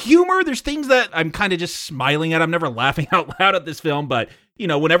Again, humor, there's things that I'm kind of just smiling at. I'm never laughing out loud at this film, but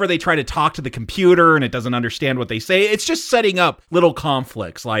whenever they try to talk to the computer and it doesn't understand what they say, it's just setting up little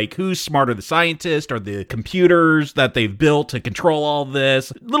conflicts, like who's smarter, the scientist or the computers that they've built to control all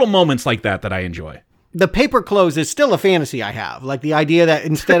this. Little moments like that I enjoy. The paper clothes is still a fantasy I have. Like the idea that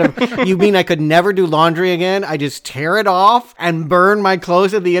instead of, you mean I could never do laundry again? I just tear it off and burn my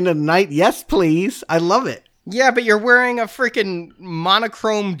clothes at the end of the night? Yes, please. I love it. Yeah, but you're wearing a freaking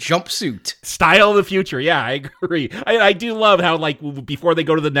monochrome jumpsuit. Style of the future. Yeah, I agree. I do love how, before they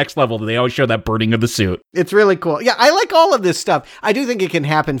go to the next level, they always show that burning of the suit. It's really cool. Yeah, I like all of this stuff. I do think it can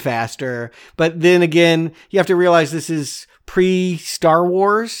happen faster. But then again, you have to realize this is pre-Star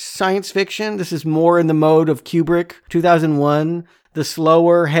Wars science fiction. This is more in the mode of Kubrick, 2001. The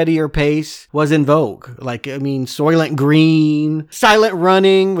slower, headier pace was in vogue. Soylent Green, Silent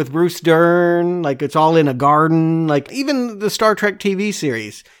Running with Bruce Dern, it's all in a garden, even the Star Trek TV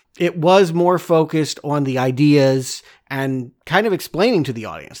series. It was more focused on the ideas and kind of explaining to the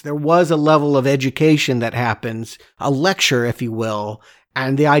audience. There was a level of education that happens, a lecture, if you will.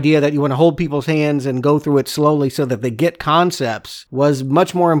 And the idea that you want to hold people's hands and go through it slowly so that they get concepts was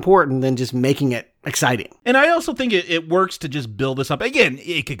much more important than just making it exciting. And I also think it works to just build this up. Again,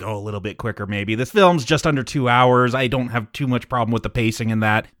 it could go a little bit quicker maybe. This film's just under 2 hours. I don't have too much problem with the pacing in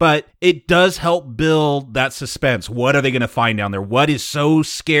that. But it does help build that suspense. What are they going to find down there? What is so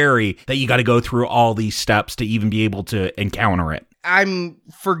scary that you got to go through all these steps to even be able to encounter it? I'm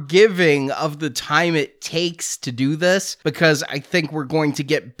forgiving of the time it takes to do this because I think we're going to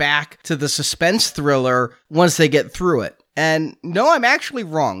get back to the suspense thriller once they get through it. And no, I'm actually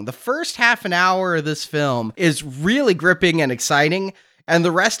wrong. The first half an hour of this film is really gripping and exciting. And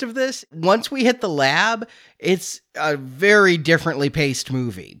the rest of this, once we hit the lab, it's a very differently paced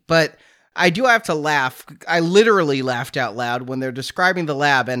movie. But I do have to laugh. I literally laughed out loud when they're describing the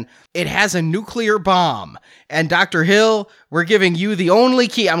lab, and it has a nuclear bomb. And Dr. Hill, we're giving you the only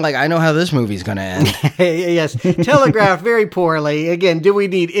key. I'm like, I know how this movie's going to end. Yes, telegraphed very poorly. Again, do we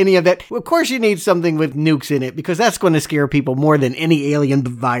need any of that? Of course you need something with nukes in it, because that's going to scare people more than any alien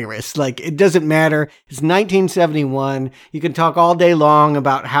virus. It doesn't matter. It's 1971. You can talk all day long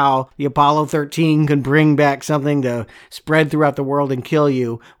about how the Apollo 13 can bring back something to spread throughout the world and kill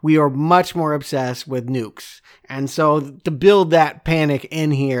you. We are much more obsessed with nukes. And so to build that panic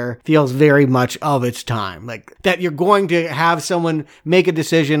in here feels very much of its time. That you're going to have someone make a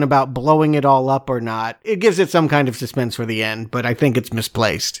decision about blowing it all up or not. It gives it some kind of suspense for the end, but I think it's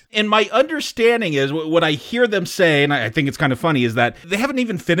misplaced. And my understanding is, what I hear them say, and I think it's kind of funny, is that they haven't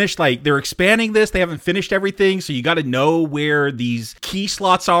even finished, they're expanding this. They haven't finished everything. So you got to know where these key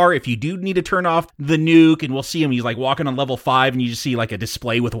slots are if you do need to turn off the nuke. And we'll see him. He's walking on level 5 and you just see a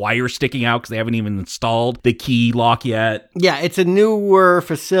display with wires sticking out because they haven't even installed the key lock yet. Yeah, it's a newer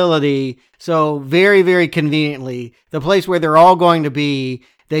facility. So very, very conveniently, the place where they're all going to be,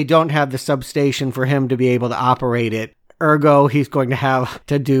 they don't have the substation for him to be able to operate it. Ergo, he's going to have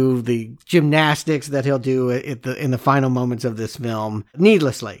to do the gymnastics that he'll do in the final moments of this film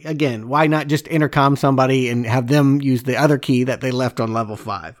needlessly. Again, why not just intercom somebody and have them use the other key that they left on level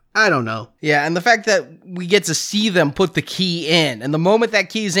 5? I don't know. Yeah, and the fact that we get to see them put the key in, and the moment that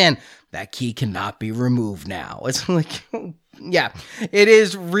key's in, that key cannot be removed now. It's yeah, it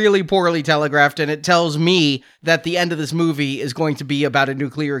is really poorly telegraphed, and it tells me that the end of this movie is going to be about a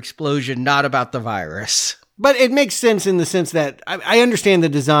nuclear explosion, not about the virus. But it makes sense in the sense that I understand the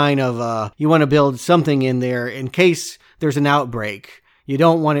design of you want to build something in there in case there's an outbreak. You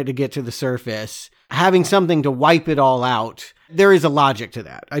don't want it to get to the surface. Having something to wipe it all out, there is a logic to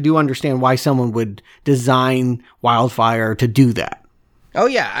that. I do understand why someone would design Wildfire to do that. Oh,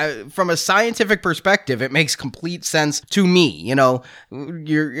 yeah. From a scientific perspective, it makes complete sense to me.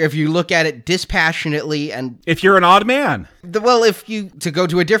 If you look at it dispassionately and... If you're an odd man. To go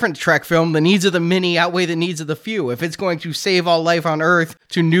to a different Trek film, the needs of the many outweigh the needs of the few. If it's going to save all life on Earth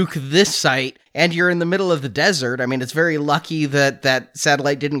to nuke this site, and you're in the middle of the desert, I mean, it's very lucky that that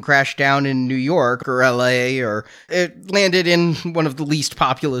satellite didn't crash down in New York or LA, or it landed in one of the least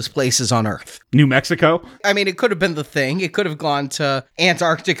populous places on Earth. New Mexico? I mean, it could have been the thing. It could have gone to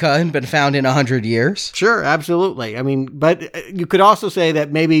Antarctica and been found in 100 years. Sure, absolutely. I mean, but you could also say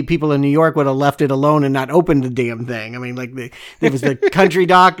that maybe people in New York would have left it alone and not opened the damn thing. I mean, it was the country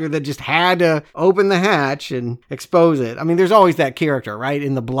doctor that just had to open the hatch and expose it. I mean, there's always that character, right?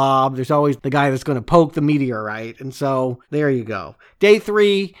 In The Blob, there's always the guy that's going to poke the meteorite. And so there you go. Day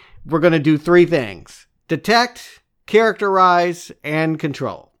 3, we're going to do 3 things: detect, characterize, and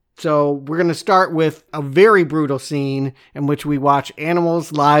control. So we're going to start with a very brutal scene in which we watch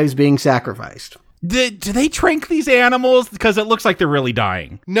animals' lives being sacrificed. Do they trank these animals? Because it looks like they're really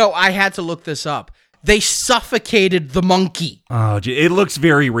dying. No, I had to look this up. They suffocated the monkey. Oh, it looks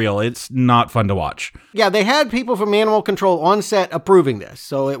very real. It's not fun to watch. Yeah, they had people from animal control on set approving this.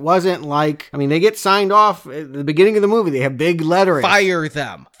 So it wasn't like, I mean, they get signed off at the beginning of the movie. They have big lettering. Fire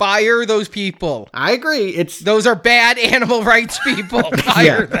them. Fire those people. I agree. Those are bad animal rights people.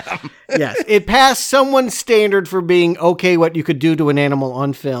 Fire them. Yes, it passed someone's standard for being okay what you could do to an animal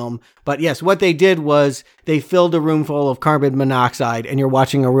on film. But yes, what they did was they filled a room full of carbon monoxide and you're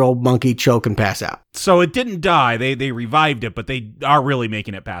watching a real monkey choke and pass out. So it didn't die. They revived it, but they are really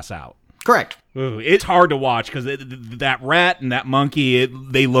making it pass out. Correct. Ooh, it's hard to watch because that rat and that monkey,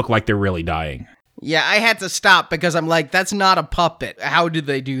 they look like they're really dying. Yeah, I had to stop because I'm like, that's not a puppet. How did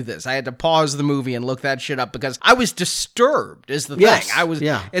they do this? I had to pause the movie and look that shit up because I was disturbed is the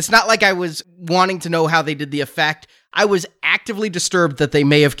thing. It's not like I was wanting to know how they did the effect. I was actively disturbed that they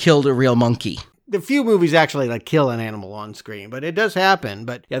may have killed a real monkey. The few movies actually like kill an animal on screen, but it does happen.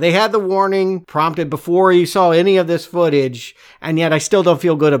 But yeah, they had the warning prompted before you saw any of this footage, and yet I still don't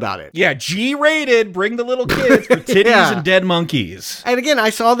feel good about it. Yeah, G-rated, bring the little kids for titties and dead monkeys. And again,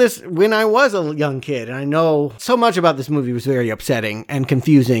 I saw this when I was a young kid, and I know so much about this movie was very upsetting and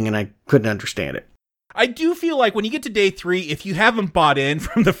confusing, and I couldn't understand it. I do feel like when you get to day 3, if you haven't bought in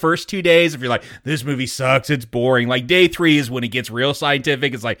from the first 2 days, if you're like, this movie sucks, it's boring, like day 3 is when it gets real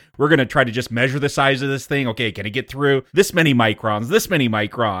scientific. It's like, we're going to try to just measure the size of this thing. Okay, can it get through this many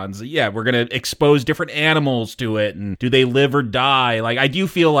microns? Yeah, we're going to expose different animals to it. And do they live or die? Like, I do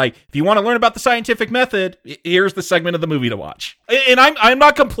feel like if you want to learn about the scientific method, here's the segment of the movie to watch. And I'm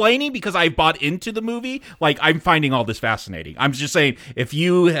not complaining because I bought into the movie. Like, I'm finding all this fascinating. I'm just saying, if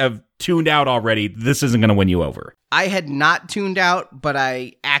you have tuned out already, this isn't going to win you over. I had not tuned out, but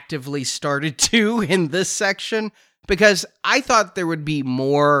I actively started to in this section because I thought there would be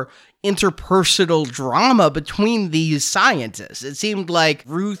more interpersonal drama between these scientists. It seemed like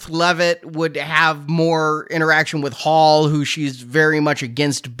Ruth Levitt would have more interaction with Hall, who she's very much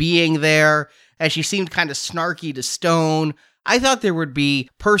against being there, as she seemed kind of snarky to Stone. I thought there would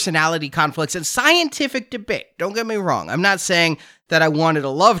be personality conflicts and scientific debate. Don't get me wrong. I'm not saying that I wanted a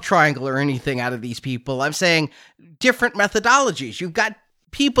love triangle or anything out of these people. I'm saying different methodologies. You've got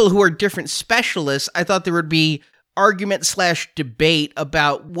people who are different specialists. I thought there would be argument/debate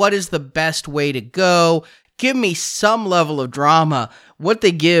about what is the best way to go. Give me some level of drama. What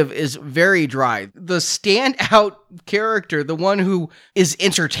they give is very dry. The standout character, the one who is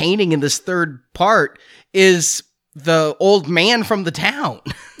entertaining in this third part, is the old man from the town.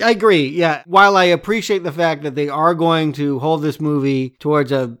 I agree, yeah. While I appreciate the fact that they are going to hold this movie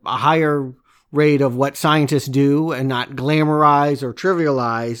towards a higher rate of what scientists do and not glamorize or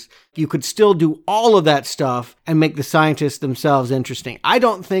trivialize, you could still do all of that stuff and make the scientists themselves interesting. I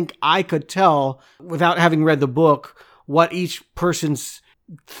don't think I could tell, without having read the book, what each person's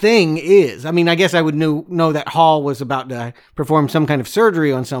thing is. I mean, I guess I would know that Hall was about to perform some kind of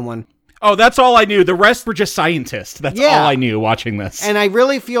surgery on someone. Oh, that's all I knew. The rest were just scientists. That's all I knew watching this. And I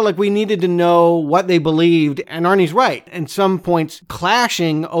really feel like we needed to know what they believed. And Arnie's right. And some points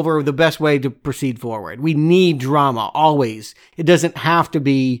clashing over the best way to proceed forward. We need drama, always. It doesn't have to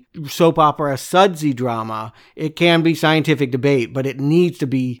be soap opera, sudsy drama. It can be scientific debate, but it needs to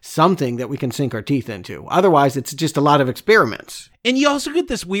be something that we can sink our teeth into. Otherwise, it's just a lot of experiments. And you also get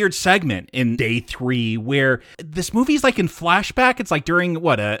this weird segment in day 3 where this movie's like in flashback. It's like during,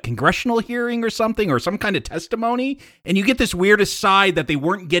 a congressional hearing or something, or some kind of testimony. And you get this weird aside that they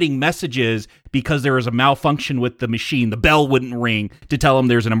weren't getting messages because there was a malfunction with the machine. The bell wouldn't ring to tell them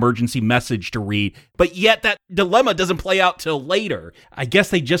there's an emergency message to read. But yet that dilemma doesn't play out till later. I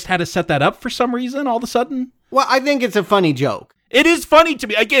guess they just had to set that up for some reason all of a sudden. Well, I think it's a funny joke. It is funny to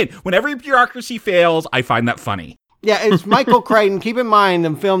me. Again, when every bureaucracy fails, I find that funny. Yeah, it's Michael Crichton. Keep in mind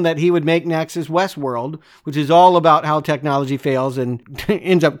the film that he would make next is Westworld, which is all about how technology fails and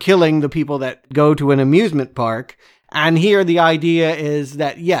ends up killing the people that go to an amusement park. And here the idea is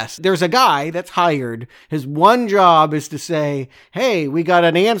that, yes, there's a guy that's hired. His one job is to say, hey, we got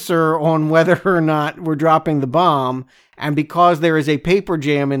an answer on whether or not we're dropping the bomb. And because there is a paper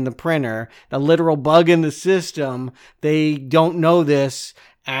jam in the printer, the literal bug in the system, they don't know this.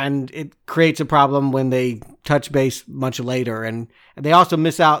 And it creates a problem when they touch base much later. And they also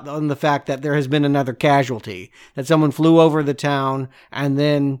miss out on the fact that there has been another casualty, that someone flew over the town and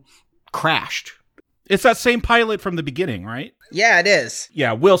then crashed. It's that same pilot from the beginning, right? Yeah, it is.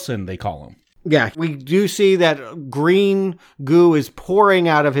 Yeah, Wilson, they call him. Yeah, we do see that green goo is pouring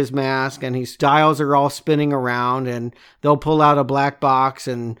out of his mask, and his dials are all spinning around, and they'll pull out a black box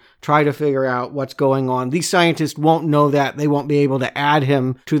and try to figure out what's going on. These scientists won't know that. They won't be able to add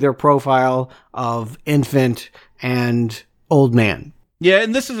him to their profile of infant and old man. Yeah,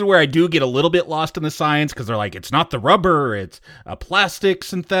 and this is where I do get a little bit lost in the science, because they're like, it's not the rubber, it's a plastic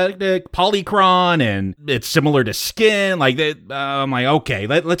synthetic polychron, and it's similar to skin. Like, I'm like, okay,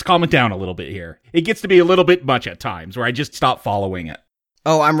 let's calm it down a little bit here. It gets to be a little bit much at times, where I just stop following it.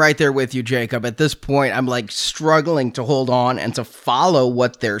 Oh, I'm right there with you, Jacob. At this point, I'm like struggling to hold on and to follow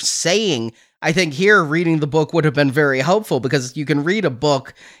what they're saying. I think here reading the book would have been very helpful, because you can read a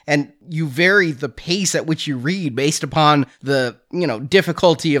book and you vary the pace at which you read based upon the,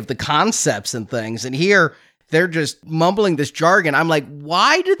 difficulty of the concepts and things. And here they're just mumbling this jargon. I'm like,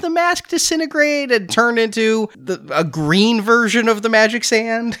 why did the mask disintegrate and turn into a green version of the magic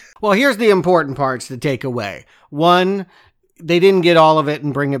sand? Well, here's the important parts to take away. One, they didn't get all of it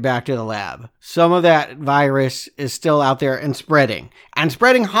and bring it back to the lab. Some of that virus is still out there and spreading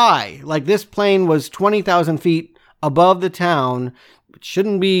high. Like, this plane was 20,000 feet above the town. It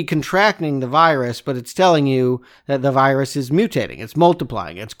shouldn't be contracting the virus, but it's telling you that the virus is mutating. It's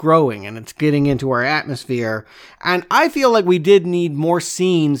multiplying, it's growing, and it's getting into our atmosphere. And I feel like we did need more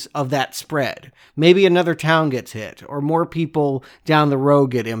scenes of that spread. Maybe another town gets hit, or more people down the road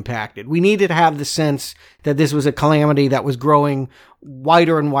get impacted. We needed to have the sense that this was a calamity that was growing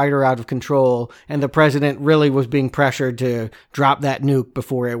wider and wider out of control, and the president really was being pressured to drop that nuke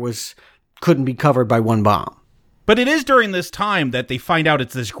before couldn't be covered by one bomb. But it is during this time that they find out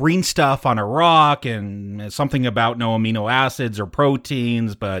it's this green stuff on a rock, and something about no amino acids or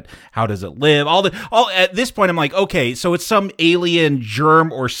proteins, but how does it live? All at this point, I'm like, okay, so it's some alien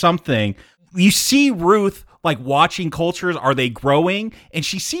germ or something. You see Ruth like watching cultures. Are they growing? And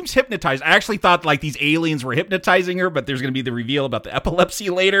she seems hypnotized. I actually thought like these aliens were hypnotizing her, but there's going to be the reveal about the epilepsy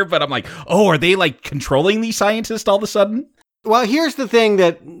later. But I'm like, oh, are they like controlling these scientists all of a sudden? Well, here's the thing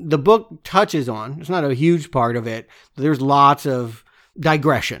that the book touches on. It's not a huge part of it. There's lots of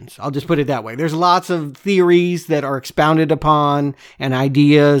digressions. I'll just put it that way. There's lots of theories that are expounded upon and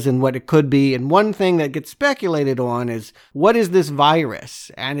ideas and what it could be. And one thing that gets speculated on is, what is this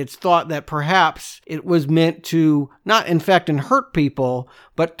virus? And it's thought that perhaps it was meant to not infect and hurt people,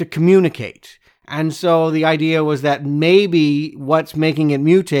 but to communicate. And so the idea was that maybe what's making it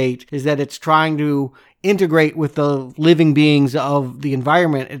mutate is that it's trying to integrate with the living beings of the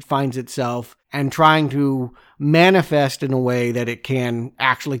environment it finds itself, and trying to manifest in a way that it can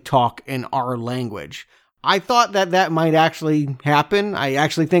actually talk in our language. I thought that might actually happen. I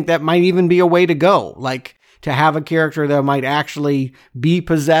actually think that might even be a way to go, like to have a character that might actually be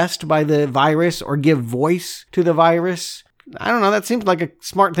possessed by the virus or give voice to the virus. I don't know. That seems like a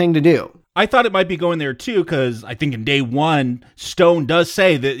smart thing to do. I thought it might be going there too, because I think in day one, Stone does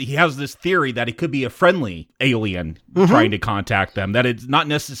say that he has this theory that it could be a friendly alien trying to contact them, that it's not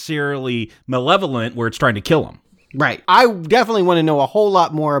necessarily malevolent where it's trying to kill them. Right. I definitely want to know a whole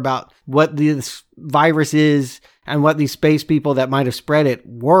lot more about what this virus is and what these space people that might have spread it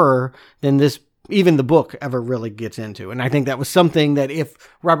were than this even the book ever really gets into. And I think that was something that if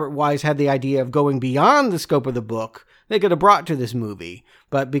Robert Wise had the idea of going beyond the scope of the book, they could have brought to this movie.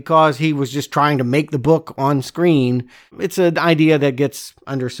 But because he was just trying to make the book on screen, it's an idea that gets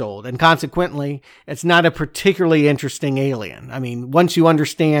undersold. And consequently, it's not a particularly interesting alien. I mean, once you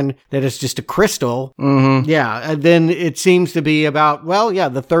understand that it's just a crystal, then it seems to be about,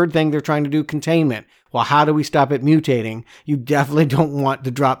 the third thing they're trying to do, containment. Well, how do we stop it mutating? You definitely don't want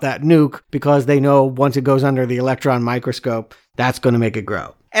to drop that nuke, because they know once it goes under the electron microscope, that's going to make it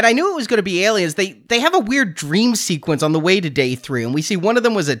grow. And I knew it was going to be aliens. They have a weird dream sequence on the way to day 3. And we see one of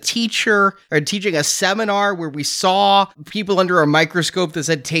them was a teacher or teaching a seminar where we saw people under a microscope that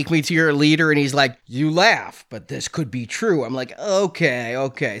said, "Take me to your leader." And he's like, "You laugh, but this could be true." I'm like,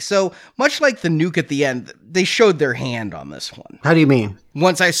 okay. So much like the nuke at the end, they showed their hand on this one. How do you mean?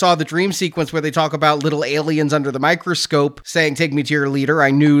 Once I saw the dream sequence where they talk about little aliens under the microscope saying, "Take me to your leader,"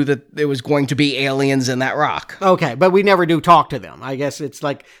 I knew that it was going to be aliens in that rock. Okay, but we never do talk to them. I guess it's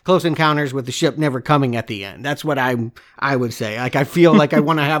like Close Encounters with the ship never coming at the end. That's what I would say. Like, I feel like I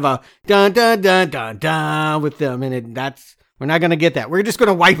want to have a dun dun dun dun dun with them, and we're not going to get that. We're just going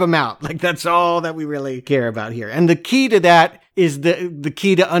to wipe them out. Like, that's all that we really care about here. And the key to that is the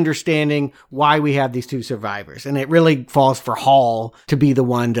key to understanding why we have these two survivors. And it really falls for Hall to be the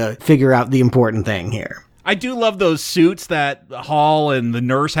one to figure out the important thing here. I do love those suits that Hall and the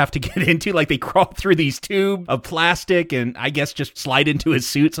nurse have to get into. Like, they crawl through these tubes of plastic and I guess just slide into his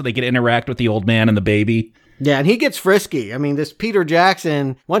suit so they can interact with the old man and the baby. Yeah, and he gets frisky. I mean, this Peter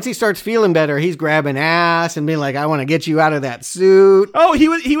Jackson, once he starts feeling better, he's grabbing ass and being like, I want to get you out of that suit. Oh,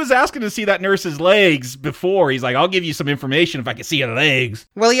 he was asking to see that nurse's legs before. He's like, I'll give you some information if I can see your legs.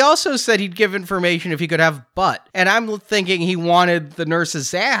 Well, he also said he'd give information if he could have butt. And I'm thinking he wanted the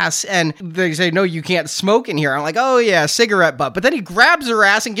nurse's ass, and they say, no, you can't smoke in here. I'm like, oh yeah, cigarette butt. But then he grabs her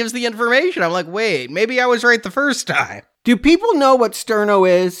ass and gives the information. I'm like, wait, maybe I was right the first time. Do people know what sterno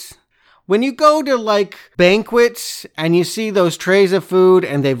is? When you go to like banquets and you see those trays of food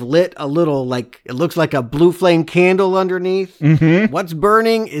and they've lit a little, like, it looks like a blue flame candle underneath. Mm-hmm. What's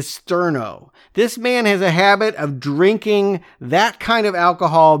burning is sterno. This man has a habit of drinking that kind of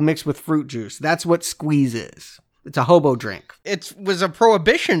alcohol mixed with fruit juice. That's what squeeze is. It's a hobo drink. It was a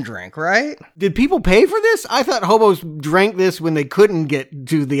prohibition drink, right? Did people pay for this? I thought hobos drank this when they couldn't get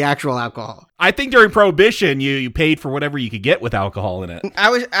to the actual alcohol. I think during Prohibition, you paid for whatever you could get with alcohol in it.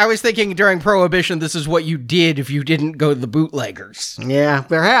 I was thinking during Prohibition, this is what you did if you didn't go to the bootleggers. Yeah,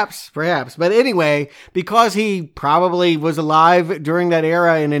 perhaps. But anyway, because he probably was alive during that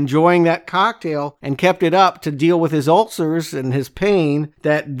era and enjoying that cocktail and kept it up to deal with his ulcers and his pain,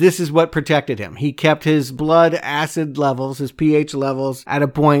 that this is what protected him. He kept his blood acid levels, his pH levels, at a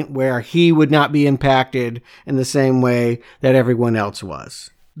point where he would not be impacted in the same way that everyone else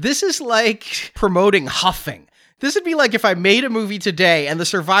was. This is like promoting huffing. This would be like if I made a movie today and the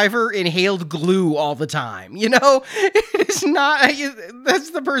survivor inhaled glue all the time. You know, it is not,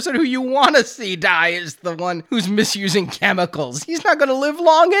 that's the person who you want to see die is the one who's misusing chemicals. He's not going to live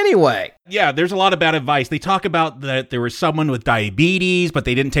long anyway. Yeah, there's a lot of bad advice. They talk about that there was someone with diabetes, but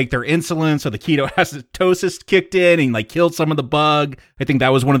they didn't take their insulin, so the ketoacidosis kicked in and like killed some of the bug. I think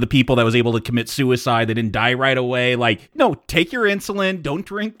that was one of the people that was able to commit suicide. They didn't die right away. Like, no, take your insulin, don't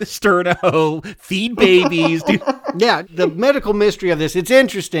drink the sterno, feed babies, dude. Yeah, the medical mystery of this, it's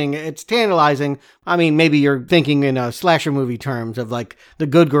interesting, it's tantalizing. I mean, maybe you're thinking in a slasher movie terms of like the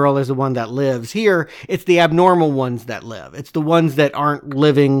good girl is the one that lives. Here, it's the abnormal ones that live. It's the ones that aren't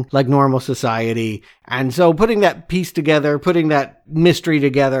living like normal society. And so putting that piece together, putting that mystery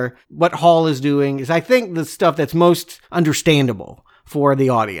together, what Hall is doing is, I think, the stuff that's most understandable for the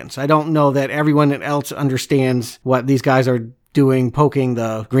audience. I don't know that everyone else understands what these guys are doing, poking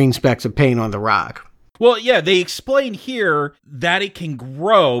the green specks of paint on the rock. Well, yeah, they explain here that it can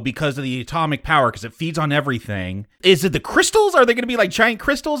grow because of the atomic power, because it feeds on everything. Is it the crystals? Are they going to be like giant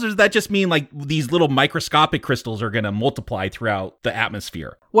crystals? Or does that just mean like these little microscopic crystals are going to multiply throughout the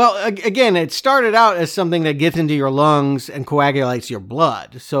atmosphere? Well, again, it started out as something that gets into your lungs and coagulates your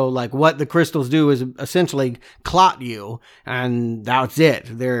blood. So like what the crystals do is essentially clot you, and that's it.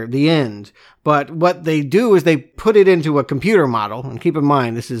 They're the end. But what they do is they put it into a computer model. And keep in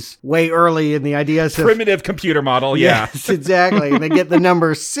mind, this is way early in the ideas of... Primitive computer model, yeah. Yes, exactly. They get the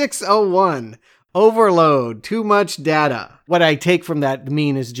number 601. Overload, too much data. What I take from that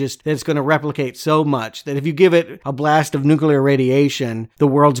mean is just that it's going to replicate so much that if you give it a blast of nuclear radiation, the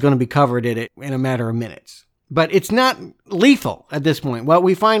world's going to be covered in it in a matter of minutes. But it's not lethal at this point. What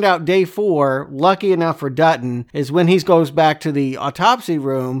we find out day 4, lucky enough for Dutton, is when he goes back to the autopsy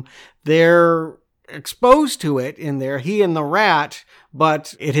room, they're exposed to it in there, he and the rat,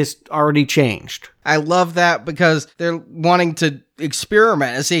 but it has already changed. I love that because they're wanting to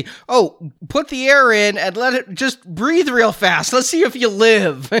experiment and see, oh, put the air in and let it just breathe real fast. Let's see if you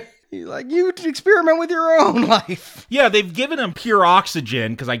live. Like, you experiment with your own life. Yeah, they've given him pure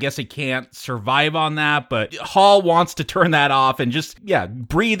oxygen because I guess he can't survive on that, but Hall wants to turn that off and just,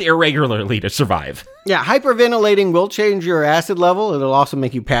 breathe irregularly to survive. Yeah, hyperventilating will change your acid level. It'll also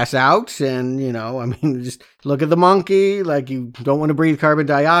make you pass out. And, just look at the monkey. Like, you don't want to breathe carbon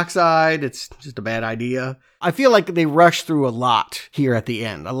dioxide. It's just a bad idea. I feel like they rush through a lot here at the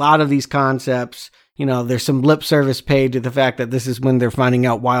end. A lot of these concepts. There's some lip service paid to the fact that this is when they're finding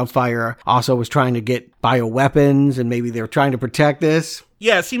out Wildfire also was trying to get bioweapons, and maybe they're trying to protect this.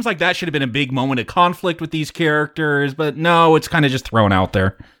 Yeah, it seems like that should have been a big moment of conflict with these characters, but no, it's kind of just thrown out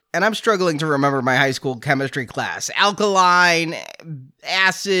there. And I'm struggling to remember my high school chemistry class. Alkaline,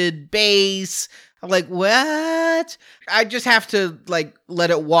 acid, base. I'm like, what? I just have to, let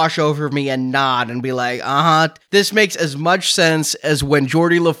it wash over me and nod and be like, this makes as much sense as when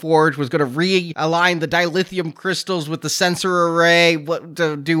Geordi LaForge was going to realign the dilithium crystals with the sensor array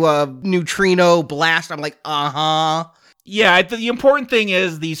to do a neutrino blast. I'm like, Yeah, the important thing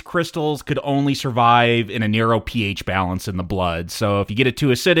is these crystals could only survive in a narrow pH balance in the blood. So if you get it too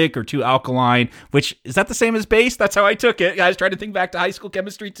acidic or too alkaline, which, is that the same as base? That's how I took it. I was trying to think back to high school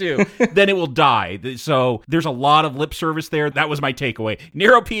chemistry too. Then it will die. So there's a lot of lip service there. That was my takeaway.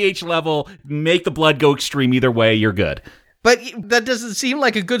 Narrow pH level, make the blood go extreme either way, you're good. But that doesn't seem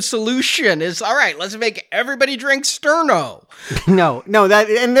like a good solution. It's all right, let's make everybody drink Sterno. No,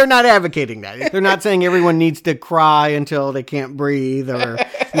 and they're not advocating that. They're not saying everyone needs to cry until they can't breathe or,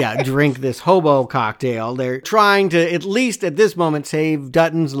 drink this hobo cocktail. They're trying to, at least at this moment, save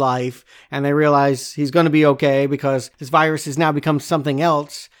Dutton's life, and they realize he's going to be okay because this virus has now become something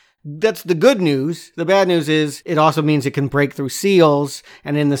else. That's the good news. The bad news is it also means it can break through seals,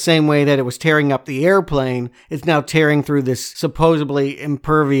 and in the same way that it was tearing up the airplane, it's now tearing through this supposedly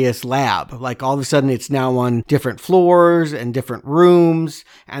impervious lab. Like all of a sudden it's now on different floors and different rooms,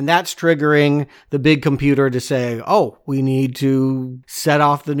 and that's triggering the big computer to say, oh, we need to set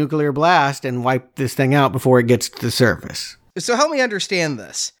off the nuclear blast and wipe this thing out before it gets to the surface. So help me understand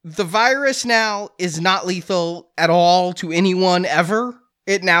this. The virus now is not lethal at all to anyone ever?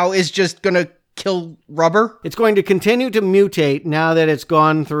 It now is just going to kill rubber? It's going to continue to mutate now that it's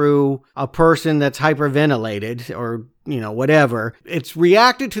gone through a person that's hyperventilated or, whatever. It's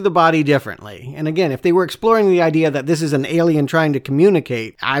reacted to the body differently. And again, if they were exploring the idea that this is an alien trying to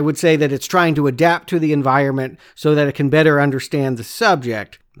communicate, I would say that it's trying to adapt to the environment so that it can better understand the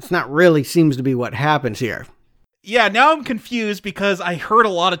subject. It's not really seems to be what happens here. Yeah, now I'm confused because I heard a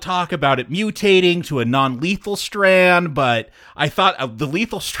lot of talk about it mutating to a non-lethal strand, but I thought the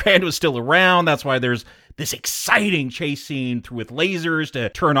lethal strand was still around. That's why there's this exciting chase scene with lasers to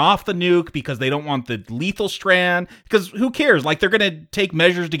turn off the nuke because they don't want the lethal strand. Because who cares? Like, they're going to take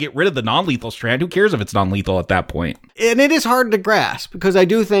measures to get rid of the non-lethal strand. Who cares if it's non-lethal at that point? And it is hard to grasp because I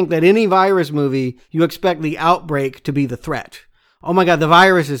do think that any virus movie, you expect the outbreak to be the threat. Oh my God, the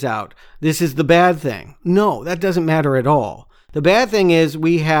virus is out. This is the bad thing. No, that doesn't matter at all. The bad thing is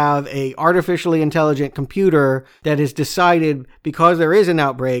we have a artificially intelligent computer that has decided because there is an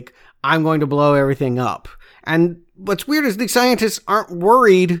outbreak, I'm going to blow everything up. And what's weird is the scientists aren't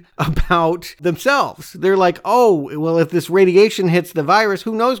worried about themselves. They're like, oh, well, if this radiation hits the virus,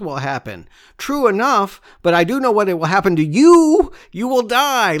 who knows what will happen? True enough, but I do know what it will happen to you. You will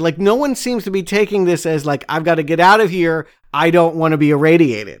die. Like, no one seems to be taking this as like, I've got to get out of here. I don't want to be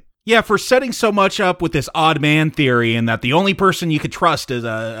irradiated. Yeah, for setting so much up with this odd man theory and that the only person you could trust is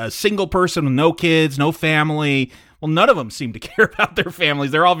a single person with no kids, no family. Well, none of them seem to care about their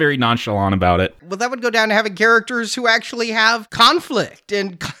families. They're all very nonchalant about it. Well, that would go down to having characters who actually have conflict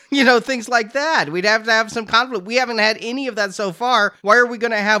and, things like that. We'd have to have some conflict. We haven't had any of that so far. Why are we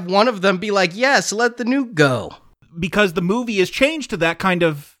going to have one of them be like, yes, let the nuke go? Because the movie has changed to that kind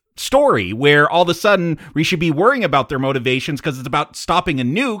of story where all of a sudden we should be worrying about their motivations because it's about stopping a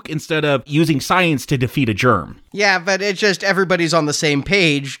nuke instead of using science to defeat a germ. Yeah, but it's just everybody's on the same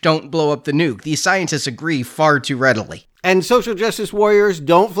page. Don't blow up the nuke. These scientists agree far too readily. And social justice warriors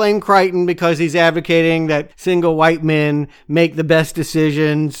don't flame Crichton because he's advocating that single white men make the best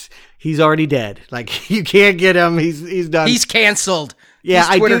decisions. He's already dead. Like, you can't get him. He's done. He's canceled. Yeah,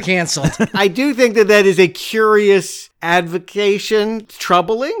 He's Twitter canceled. I do think that is a curious advocation. It's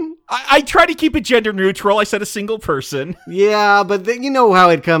troubling. I try to keep it gender neutral. I said a single person. Yeah, but you know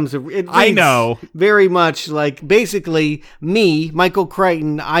how it comes. I know. Very much like, basically, me, Michael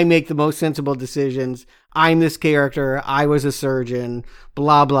Crichton, I make the most sensible decisions. I'm this character. I was a surgeon.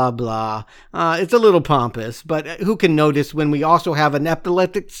 Blah, blah, blah. It's a little pompous, but who can notice when we also have an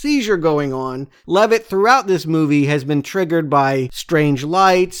epileptic seizure going on? Levitt, throughout this movie, has been triggered by strange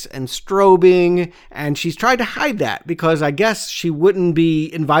lights and strobing, and she's tried to hide that because I guess she wouldn't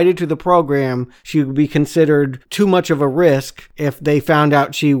be invited to the program. She would be considered too much of a risk if they found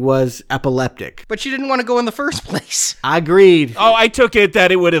out she was epileptic. But she didn't want to go in the first place. Agreed. Oh, I took it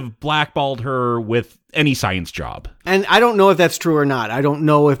that it would have blackballed her with any science job. And I don't know if that's true or not. I don't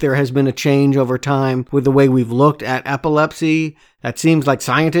know if there has been a change over time with the way we've looked at epilepsy. That seems like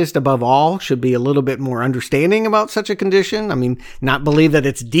scientists, above all, should be a little bit more understanding about such a condition. I mean, not believe that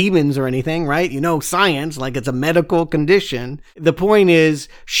it's demons or anything, right? Science, like it's a medical condition. The point is,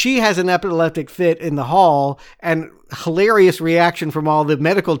 she has an epileptic fit in the hall, and hilarious reaction from all the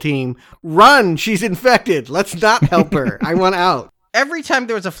medical team. Run! She's infected. Let's not help her. I want out. Every time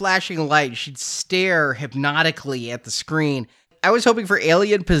there was a flashing light, she'd stare hypnotically at the screen. I was hoping for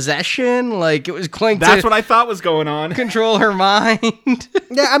alien possession, like it was going to... That's what I thought was going on. ...control her mind.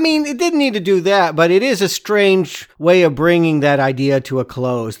 Yeah, I mean, it didn't need to do that, but it is a strange way of bringing that idea to a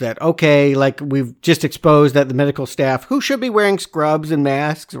close, that, okay, like we've just exposed that the medical staff, who should be wearing scrubs and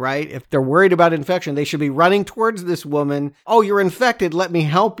masks, right? If they're worried about infection, they should be running towards this woman. Oh, you're infected, let me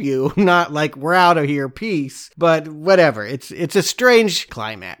help you. Not like, we're out of here, peace. But whatever, it's a strange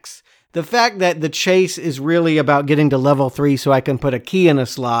climax. The fact that the chase is really about getting to level 3 so I can put a key in a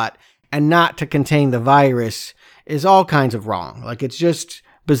slot and not to contain the virus is all kinds of wrong. Like, it's just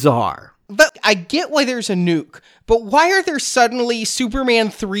bizarre. But I get why there's a nuke, but why are there suddenly Superman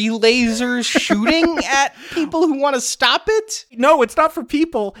 3 lasers shooting at people who want to stop it? No, it's not for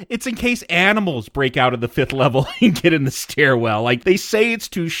people. It's in case animals break out of the 5th level and get in the stairwell. Like, they say it's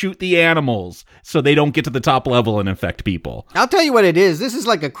to shoot the animals so they don't get to the top level and infect people. I'll tell you what it is. This is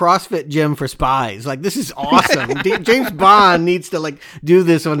like a CrossFit gym for spies. Like, this is awesome. James Bond needs to, like, do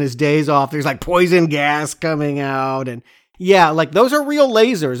this on his days off. There's, like, poison gas coming out, and yeah, like, those are real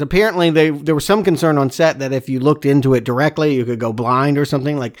lasers. Apparently, there was some concern on set that if you looked into it directly, you could go blind or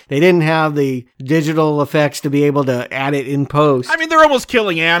something. Like, they didn't have the digital effects to be able to add it in post. I mean, they're almost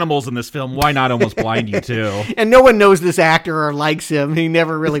killing animals in this film. Why not almost blind you, too? And no one knows this actor or likes him. He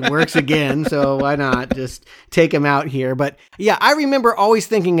never really works again, so why not just take him out here? But yeah, I remember always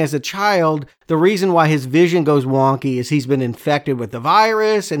thinking as a child, the reason why his vision goes wonky is he's been infected with the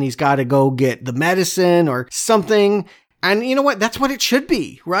virus and he's got to go get the medicine or something. And you know what? That's what it should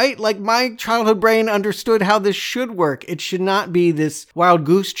be, right? Like, my childhood brain understood how this should work. It should not be this wild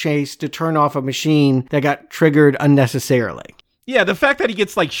goose chase to turn off a machine that got triggered unnecessarily. Yeah, the fact that he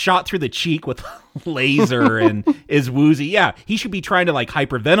gets, like, shot through the cheek with laser and is woozy. Yeah, he should be trying to, like,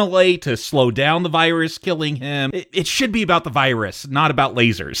 hyperventilate to slow down the virus killing him. It should be about the virus, not about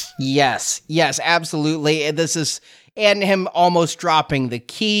lasers. Yes, absolutely. And him almost dropping the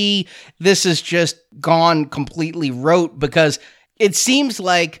key. This is just gone completely rote because it seems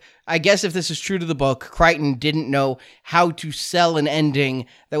like, I guess if this is true to the book, Crichton didn't know how to sell an ending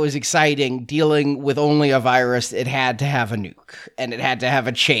that was exciting, dealing with only a virus. It had to have a nuke, and it had to have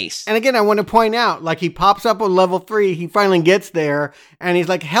a chase. And again, I want to point out, like, he pops up on level 3, he finally gets there, and he's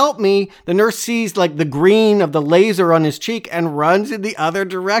like, help me. The nurse sees, like, the green of the laser on his cheek and runs in the other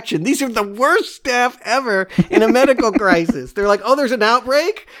direction. These are the worst staff ever in a medical crisis. They're like, oh, there's an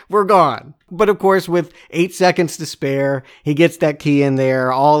outbreak? We're gone. But of course, with 8 seconds to spare, he gets that key in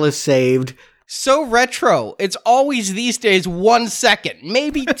there, all is saved. So retro. It's always these days 1 second,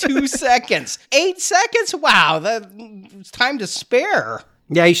 maybe 2 seconds. 8 seconds? Wow, that's time to spare.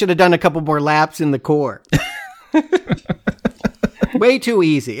 Yeah, he should have done a couple more laps in the core. Way too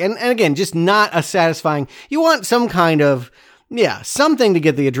easy. And again, just not a satisfying. You want some kind of, something to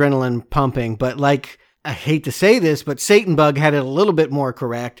get the adrenaline pumping. But like, I hate to say this, but Satan Bug had it a little bit more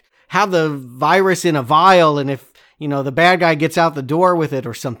correct. Have the virus in a vial, and if, the bad guy gets out the door with it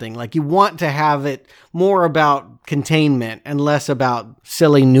or something, like, you want to have it more about containment and less about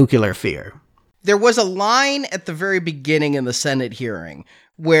silly nuclear fear. There was a line at the very beginning in the Senate hearing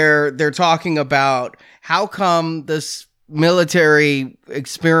where they're talking about how come this military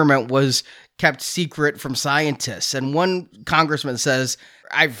experiment was kept secret from scientists. And one congressman says,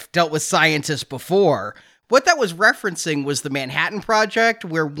 I've dealt with scientists before. What that was referencing was the Manhattan Project,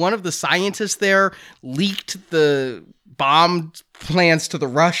 where one of the scientists there leaked the bomb plans to the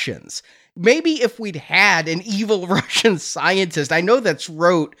Russians. Maybe if we'd had an evil Russian scientist, I know that's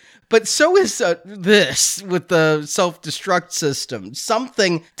rote, but so is this with the self-destruct system.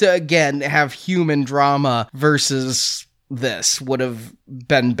 Something to, again, have human drama versus this would have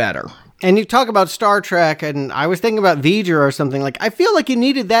been better. And you talk about Star Trek, and I was thinking about V'ger or something. Like, I feel like you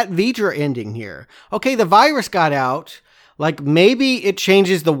needed that V'ger ending here. Okay, the virus got out. Like, maybe it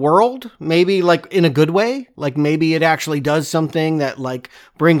changes the world, maybe, like, in a good way. Like, maybe it actually does something that, like,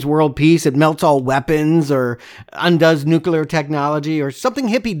 brings world peace. It melts all weapons or undoes nuclear technology or something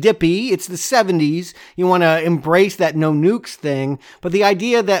hippy-dippy. It's the 70s. You want to embrace that no nukes thing. But the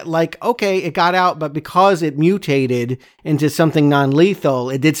idea that, like, okay, it got out, but because it mutated into something non-lethal,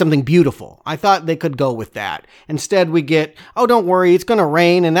 it did something beautiful. I thought they could go with that. Instead, we get, oh, don't worry, it's going to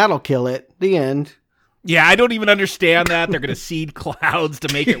rain and that'll kill it. The end. Yeah, I don't even understand that. They're going to seed clouds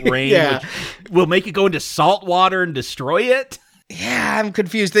to make it rain, which will make it go into salt water and destroy it. Yeah, I'm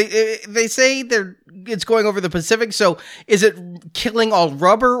confused. They say it's going over the Pacific, so is it killing all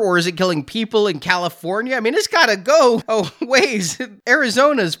rubber or is it killing people in California? I mean, it's got to go ways.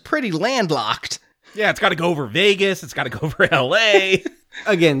 Arizona's pretty landlocked. Yeah, it's got to go over Vegas. It's got to go over L.A.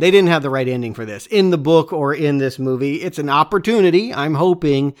 Again, they didn't have the right ending for this in the book or in this movie. It's an opportunity. I'm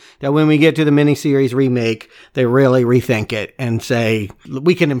hoping that when we get to the miniseries remake, they really rethink it and say,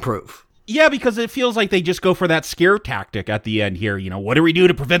 we can improve. Yeah, because it feels like they just go for that scare tactic at the end here. What do we do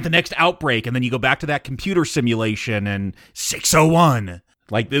to prevent the next outbreak? And then you go back to that computer simulation and 601.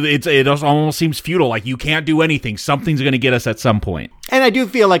 Like, it almost seems futile. Like, you can't do anything. Something's going to get us at some point. And I do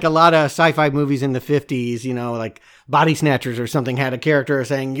feel like a lot of sci-fi movies in the 50s, like Body Snatchers or something had a character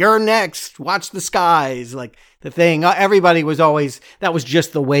saying, "You're next, watch the skies." Like the thing, everybody was always, that was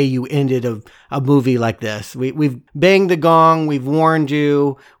just the way you ended a movie like this. We've banged the gong, we've warned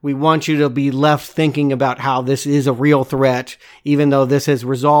you, we want you to be left thinking about how this is a real threat, even though this has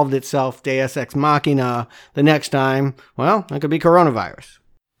resolved itself, Deus Ex Machina. The next time, well, it could be coronavirus.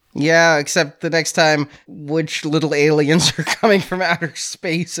 Yeah, except the next time, which little aliens are coming from outer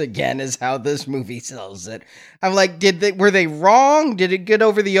space again is how this movie sells it. I'm like, were they wrong? Did it get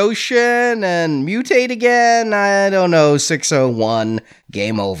over the ocean and mutate again? I don't know. 601,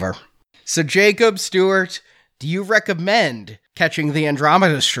 game over. So Jacob, Stewart, do you recommend catching the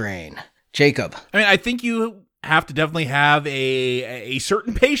Andromeda Strain? Jacob. I mean, I think you have to definitely have a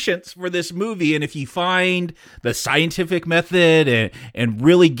certain patience for this movie, and if you find the scientific method and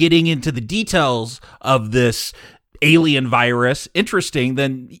really getting into the details of this alien virus interesting,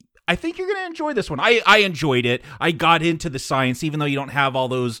 then I think you're going to enjoy this one. I enjoyed it. I got into the science, even though you don't have all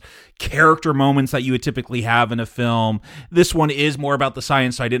those character moments that you would typically have in a film. This one is more about the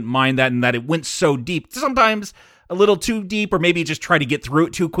science, so I didn't mind that, and that it went so deep. Sometimes a little too deep, or maybe just try to get through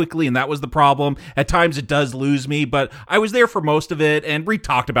it too quickly, and that was the problem. At times it does lose me, but I was there for most of it, and we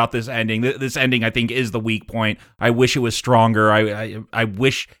talked about this ending. This ending, I think, is the weak point. I wish it was stronger. I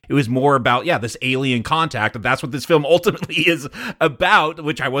wish it was more about, this alien contact. That's what this film ultimately is about,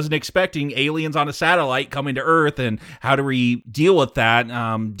 which I wasn't expecting. Aliens on a satellite coming to Earth, and how do we deal with that?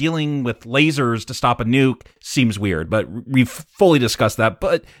 Dealing with lasers to stop a nuke seems weird, but we've fully discussed that.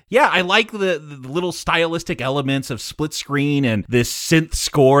 But yeah, I like the little stylistic elements of split screen and this synth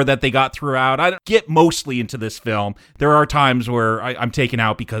score that they got throughout. I don't get mostly into this film. There are times where I'm taken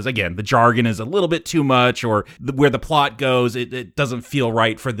out because, again, the jargon is a little bit too much, or where the plot goes, it doesn't feel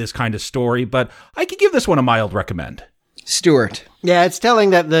right for this kind of story, but I could give this one a mild recommend. Stewart. Yeah, it's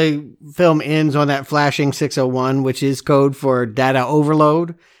telling that the film ends on that flashing 601, which is code for data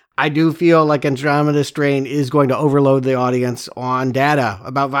overload. I do feel like Andromeda Strain is going to overload the audience on data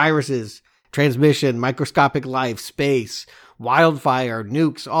about viruses, transmission, microscopic life, space, wildfire,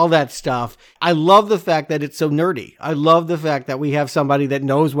 nukes, all that stuff. I love the fact that it's so nerdy. I love the fact that we have somebody that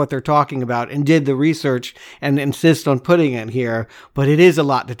knows what they're talking about and did the research and insists on putting it here, but it is a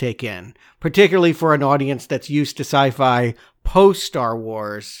lot to take in, particularly for an audience that's used to sci-fi post-Star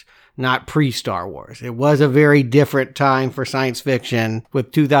Wars, not pre-Star Wars. It was a very different time for science fiction,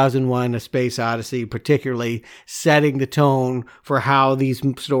 with 2001: A Space Odyssey particularly setting the tone for how these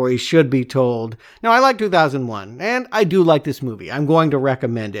stories should be told. Now, I like 2001, and I do like this movie. I'm going to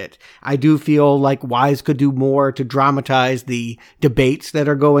recommend it. I do feel like Wise could do more to dramatize the debates that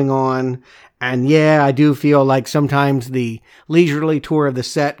are going on. And yeah, I do feel like sometimes the leisurely tour of the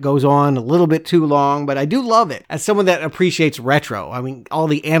set goes on a little bit too long, but I do love it. As someone that appreciates retro, I mean, all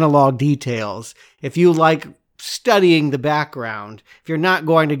the analog details, if you like studying the background, if you're not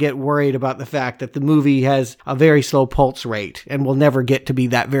going to get worried about the fact that the movie has a very slow pulse rate and will never get to be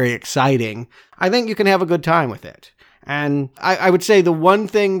that very exciting, I think you can have a good time with it. And I would say the one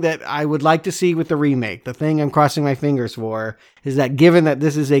thing that I would like to see with the remake, the thing I'm crossing my fingers for, is that given that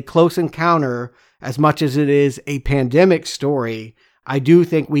this is a close encounter as much as it is a pandemic story, I do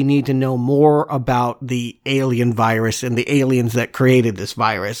think we need to know more about the alien virus and the aliens that created this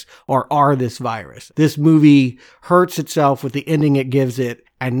virus or are this virus. This movie hurts itself with the ending it gives it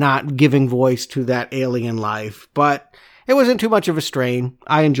and not giving voice to that alien life. But it wasn't too much of a strain.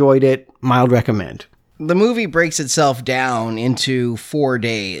 I enjoyed it. Mild recommend. The movie breaks itself down into 4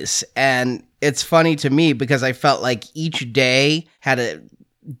 days, and it's funny to me because I felt like each day had a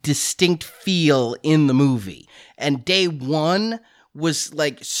distinct feel in the movie. And day one was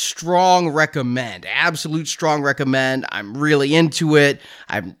like strong recommend, absolute strong recommend. I'm really into it.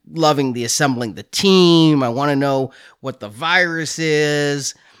 I'm loving the assembling the team. I want to know what the virus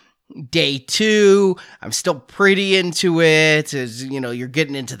is. Day two, I'm still pretty into it. As you know, you're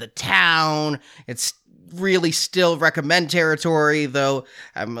getting into the town. It's really still recommend territory, though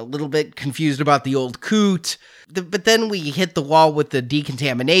I'm a little bit confused about the old coot. But then we hit the wall with the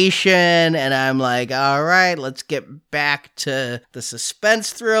decontamination, and I'm like, all right, let's get back to the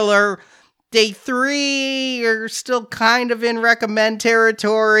suspense thriller. Day three, you're still kind of in recommend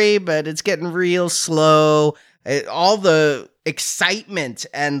territory, but it's getting real slow. All the excitement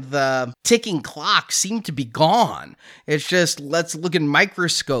and the ticking clock seem to be gone. It's just, let's look in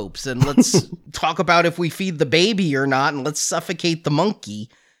microscopes and let's talk about if we feed the baby or not, and let's suffocate the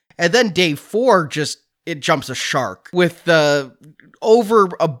monkey. And then day four, it jumps a shark with the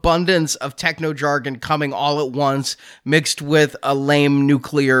overabundance of techno jargon coming all at once, mixed with a lame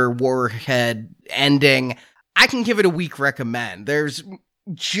nuclear warhead ending. I can give it a weak recommend. There's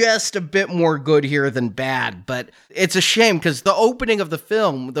just a bit more good here than bad, but it's a shame because the opening of the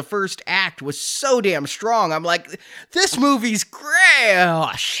film, the first act, was so damn strong. I'm like, this movie's great.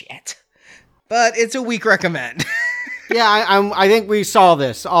 Oh, shit. But it's a weak recommend. Yeah, I think we saw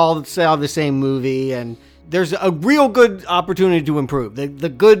the same movie, and there's a real good opportunity to improve. The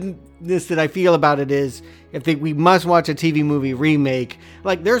goodness that I feel about it is, we must watch a TV movie remake,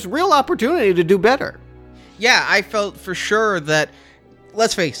 like, there's real opportunity to do better. Yeah, I felt for sure that,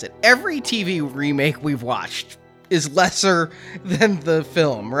 let's face it, every TV remake we've watched is lesser than the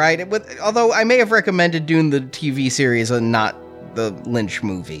film, right? Although I may have recommended Dune, the TV series, and not the Lynch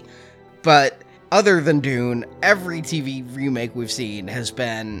movie. But other than Dune, every TV remake we've seen has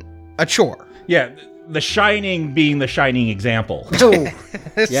been a chore. Yeah, The Shining being the shining example.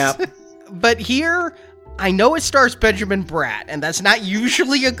 Yeah. But here, I know it stars Benjamin Bratt, and that's not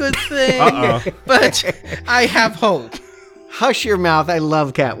usually a good thing, but I have hope. Hush your mouth. I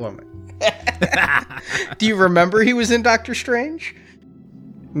love Catwoman. Do you remember he was in Doctor Strange?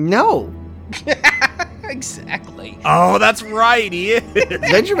 No. Exactly. Oh, that's right. He is.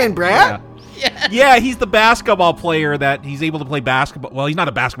 Benjamin Bratt? Yeah, he's the basketball player that he's able to play basketball. Well, he's not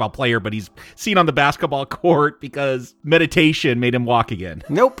a basketball player, but he's seen on the basketball court because meditation made him walk again.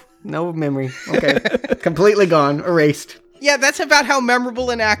 Nope. No memory. Okay. Completely gone. Erased. Yeah, that's about how memorable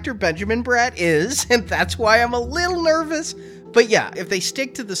an actor Benjamin Bratt is, and that's why I'm a little nervous. But yeah, if they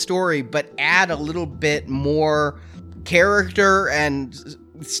stick to the story, but add a little bit more character and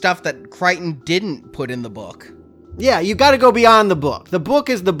stuff that Crichton didn't put in the book. Yeah, you got to go beyond the book. The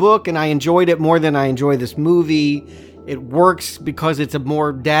book is the book, and I enjoyed it more than I enjoy this movie. It works because it's a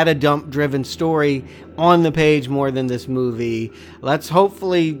more data dump driven story on the page more than this movie. Let's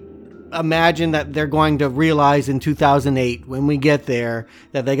hopefully imagine that they're going to realize in 2008, when we get there,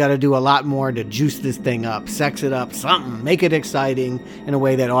 that they got to do a lot more to juice this thing up, sex it up, something, make it exciting in a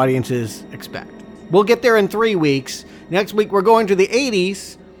way that audiences expect. We'll get there in 3 weeks. Next week, we're going to the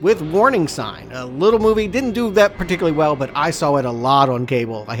 80s with Warning Sign, a little movie. Didn't do that particularly well, but I saw it a lot on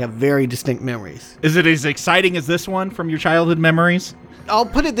cable. I have very distinct memories. Is it as exciting as this one from your childhood memories? I'll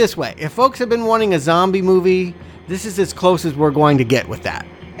put it this way. If folks have been wanting a zombie movie, this is as close as we're going to get with that.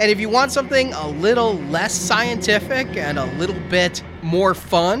 And if you want something a little less scientific and a little bit more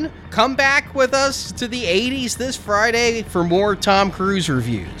fun, come back with us to the 80s this Friday for more Tom Cruise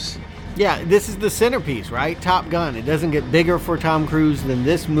reviews. Yeah, this is the centerpiece, right? Top Gun. It doesn't get bigger for Tom Cruise than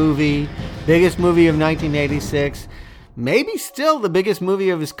this movie. Biggest movie of 1986. Maybe still the biggest movie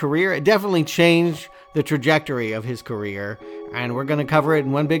of his career. It definitely changed the trajectory of his career. And we're going to cover it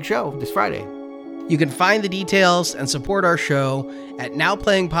in one big show this Friday. You can find the details and support our show at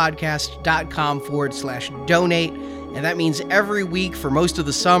nowplayingpodcast.com/donate. And that means every week for most of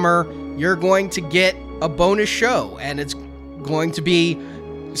the summer, you're going to get a bonus show. And it's going to be,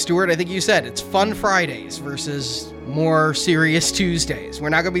 Stuart, I think you said, it's Fun Fridays versus more serious Tuesdays. We're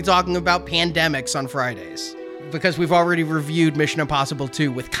not going to be talking about pandemics on Fridays because we've already reviewed Mission Impossible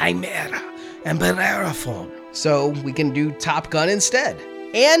 2 with Chimera and Bellerophon. So we can do Top Gun instead.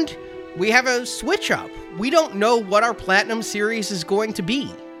 And we have a switch up. We don't know what our Platinum series is going to be.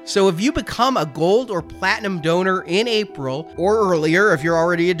 So if you become a Gold or Platinum donor in April, or earlier if you're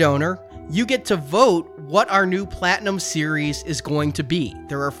already a donor, you get to vote what our new Platinum series is going to be.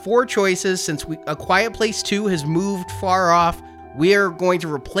 There are 4 choices since A Quiet Place 2 has moved far off. We are going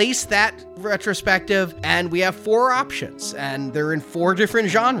to replace that retrospective, and we have 4 options, and they're in 4 different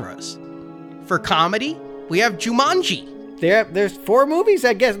genres. For comedy, we have Jumanji. There's 4 movies,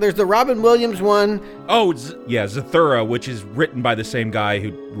 I guess. There's the Robin Williams one. Oh, yeah, Zathura, which is written by the same guy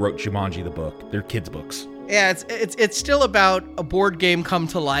who wrote Jumanji, the book. They're kids' books. Yeah, it's still about a board game come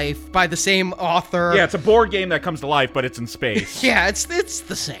to life by the same author. Yeah, it's a board game that comes to life, but it's in space. Yeah, it's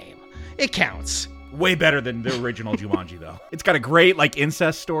the same. It counts. Way better than the original Jumanji, though. It's got a great,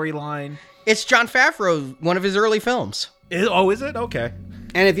 incest storyline. It's Jon Favreau, one of his early films. Is it? Okay.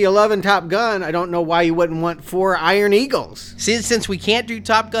 And if you're loving Top Gun, I don't know why you wouldn't want 4 Iron Eagles. Since we can't do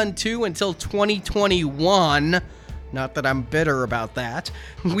Top Gun 2 until 2021, not that I'm bitter about that,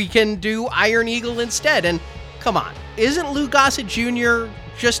 we can do Iron Eagle instead. And come on, isn't Lou Gossett Jr.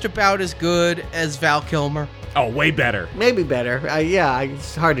 just about as good as Val Kilmer? Oh, way better. Maybe better.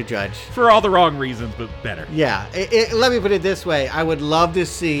 It's hard to judge. For all the wrong reasons, but better. Yeah. Let me put it this way. I would love to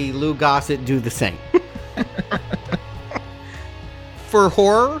see Lou Gossett do the same. For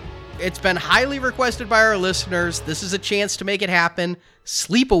horror, it's been highly requested by our listeners. This is a chance to make it happen.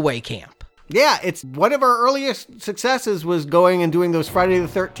 Sleepaway Camp. Yeah, it's one of our earliest successes was going and doing those Friday the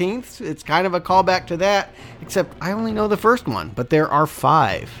 13th. It's kind of a callback to that, except I only know the first one, but there are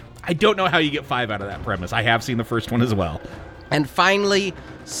 5. I don't know how you get 5 out of that premise. I have seen the first one as well. And finally,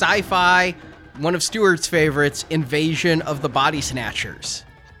 sci-fi, one of Stuart's favorites, Invasion of the Body Snatchers.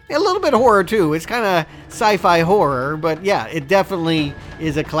 A little bit of horror, too. It's kind of sci-fi horror, but yeah, it definitely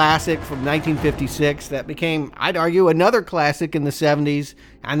is a classic from 1956 that became, I'd argue, another classic in the 70s,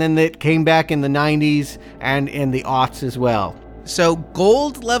 and then it came back in the 90s and in the aughts as well. So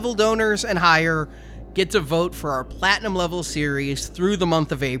gold level donors and higher get to vote for our platinum level series through the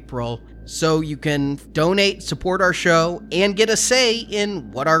month of April. So you can donate, support our show, and get a say in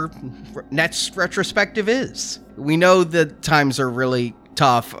what our next retrospective is. We know that times are really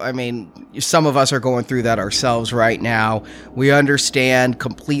tough. I mean, some of us are going through that ourselves right now. We understand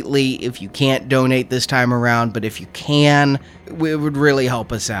completely if you can't donate this time around, but if you can, it would really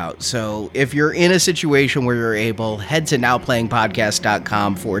help us out. So if you're in a situation where you're able, head to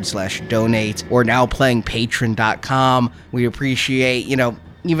nowplayingpodcast.com/donate or nowplayingpatron.com. We appreciate,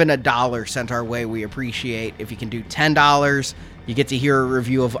 even $1 sent our way, we appreciate. If you can do $10, you get to hear a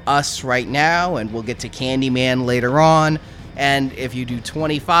review of us right now, and we'll get to Candyman later on. And if you do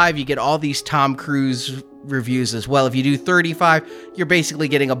 $25, you get all these Tom Cruise reviews as well. If you do $35, you're basically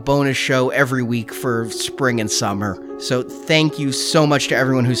getting a bonus show every week for spring and summer. So thank you so much to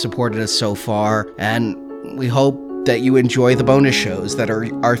everyone who supported us so far, and we hope that you enjoy the bonus shows that are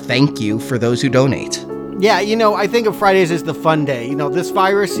our thank you for those who donate. Yeah, I think of Fridays as the fun day. This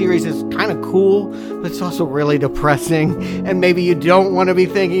virus series is kind of cool, but it's also really depressing. And maybe you don't want to be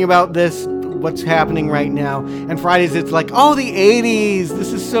thinking about what's happening right now. And Fridays, it's like, oh, the 80s.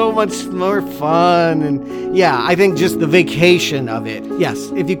 This is so much more fun. And yeah, I think just the vacation of it.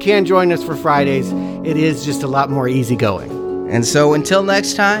 Yes, if you can join us for Fridays, it is just a lot more easygoing. And so until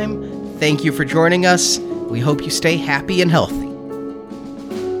next time, thank you for joining us. We hope you stay happy and healthy.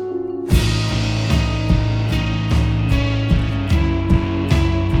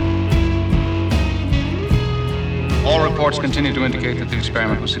 All reports continue to indicate that the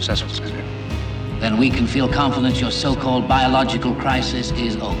experiment was successful, Senator. Then we can feel confident your so-called biological crisis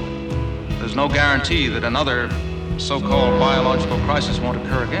is over. There's no guarantee that another so-called biological crisis won't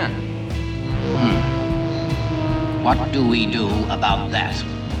occur again. What do we do about that?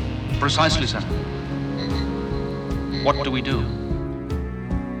 Precisely, Senator. What do we do?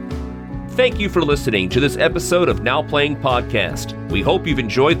 Thank you for listening to this episode of Now Playing Podcast. We hope you've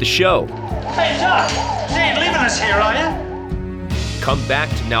enjoyed the show. Hey, Doc! You ain't leaving us here, are you? Come back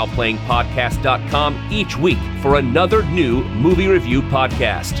to NowPlayingPodcast.com each week for another new movie review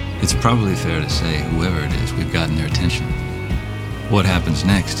podcast. It's probably fair to say whoever it is, we've gotten their attention. What happens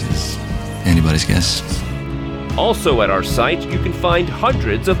next is anybody's guess. Also at our site, you can find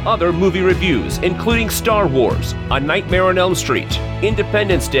hundreds of other movie reviews, including Star Wars, A Nightmare on Elm Street,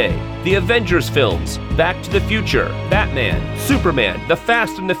 Independence Day, the Avengers films, Back to the Future, Batman, Superman, The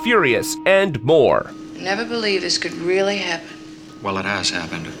Fast and the Furious, and more. Never believed this could really happen. Well, it has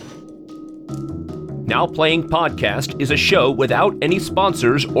happened. Now Playing Podcast is a show without any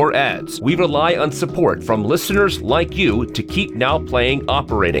sponsors or ads. We rely on support from listeners like you to keep Now Playing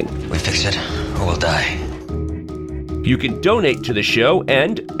operating. We fix it, or we'll die. You can donate to the show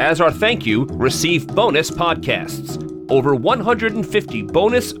and, as our thank you, receive bonus podcasts. Over 150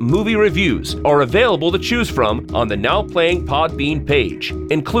 bonus movie reviews are available to choose from on the Now Playing Podbean page,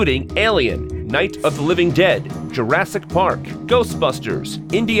 including Alien, Night of the Living Dead, Jurassic Park, Ghostbusters,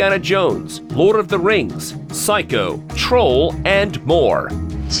 Indiana Jones, Lord of the Rings, Psycho, Troll, and more.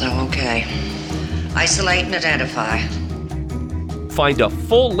 So, okay. Isolate and identify. Find a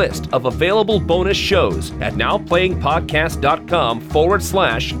full list of available bonus shows at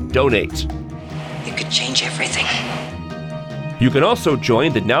nowplayingpodcast.com/donate. You could change everything. You can also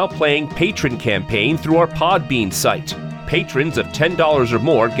join the Now Playing Patron campaign through our Podbean site. Patrons of $10 or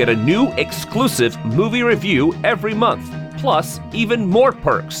more get a new exclusive movie review every month, plus even more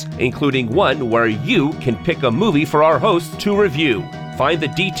perks, including one where you can pick a movie for our hosts to review. Find the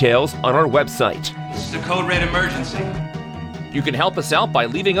details on our website. This is a code red emergency. You can help us out by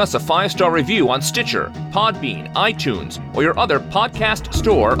leaving us a 5-star review on Stitcher, Podbean, iTunes, or your other podcast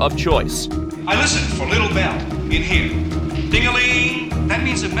store of choice. I listened for Little Bell in here. Ding-a-ling! That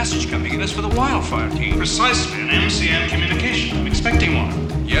means a message coming in is for the wildfire team. Precisely, an MCM communication. I'm expecting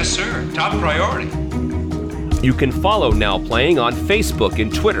one. Yes, sir. Top priority. You can follow Now Playing on Facebook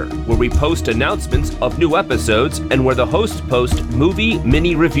and Twitter, where we post announcements of new episodes and where the hosts post movie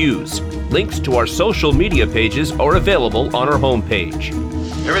mini reviews. Links to our social media pages are available on our homepage.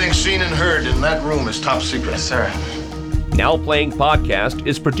 Everything seen and heard in that room is top secret. Yes, sir. Now Playing Podcast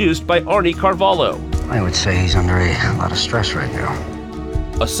is produced by Arnie Carvalho. I would say he's under a lot of stress right now.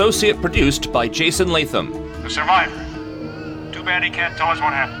 Associate produced by Jason Latham. The survivor. Too bad he can't tell us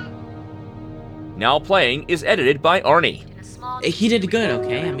what happened. Now Playing is edited by Arnie. In a small He did good,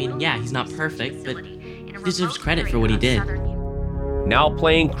 okay? I mean, yeah, he's not perfect, but he deserves credit for what he did. Now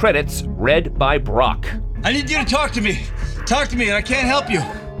playing credits read by Brock. I need you to talk to me. Talk to me, and I can't help you.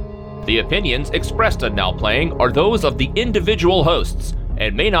 The opinions expressed on Now Playing are those of the individual hosts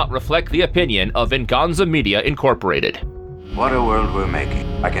and may not reflect the opinion of Venganza Media Incorporated. What a world we're making.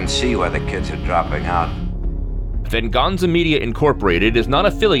 I can see why the kids are dropping out. Venganza Media Incorporated is not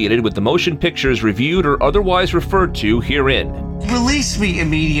affiliated with the motion pictures reviewed or otherwise referred to herein. Release me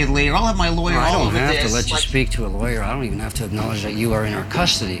immediately, or I'll have my lawyer I all don't over have this. to let you speak to a lawyer. I don't even have to acknowledge that you are in our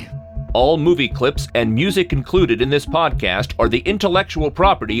custody. All movie clips and music included in this podcast are the intellectual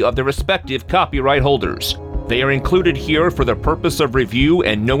property of their respective copyright holders. They are included here for the purpose of review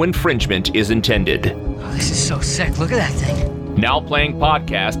and no infringement is intended. Oh, this is so sick. Look at that thing. Now Playing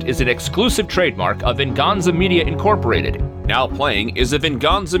Podcast is an exclusive trademark of Venganza Media Incorporated. Now Playing is a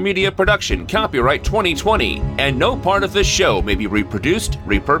Venganza Media production, copyright 2020, and no part of this show may be reproduced,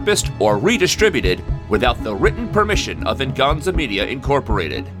 repurposed, or redistributed without the written permission of Venganza Media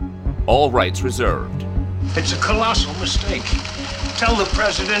Incorporated. All rights reserved. It's a colossal mistake. Tell the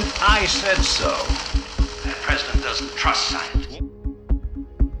president I said so. The president doesn't trust science.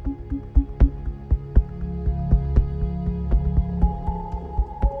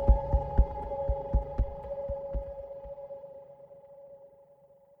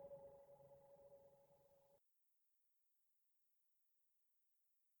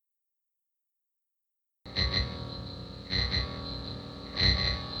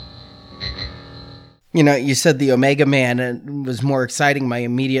 You know, you said the Omega Man was more exciting. My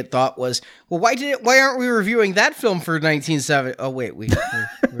immediate thought was, well, why aren't we reviewing that film for 1970? Oh, wait, we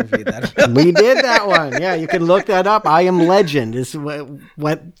reviewed that film. We did that one. Yeah, you can look that up. I Am Legend is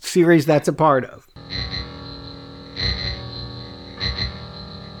what series that's a part of.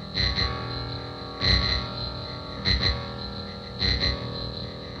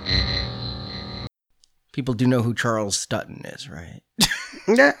 People do know who Charles Sutton is, right?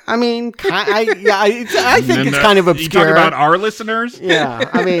 Yeah, I mean, I think it's kind of obscure. You talking about our listeners? Yeah,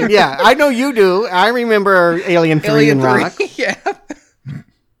 I mean, yeah, I know you do. I remember Alien 3 and Rock. Yeah.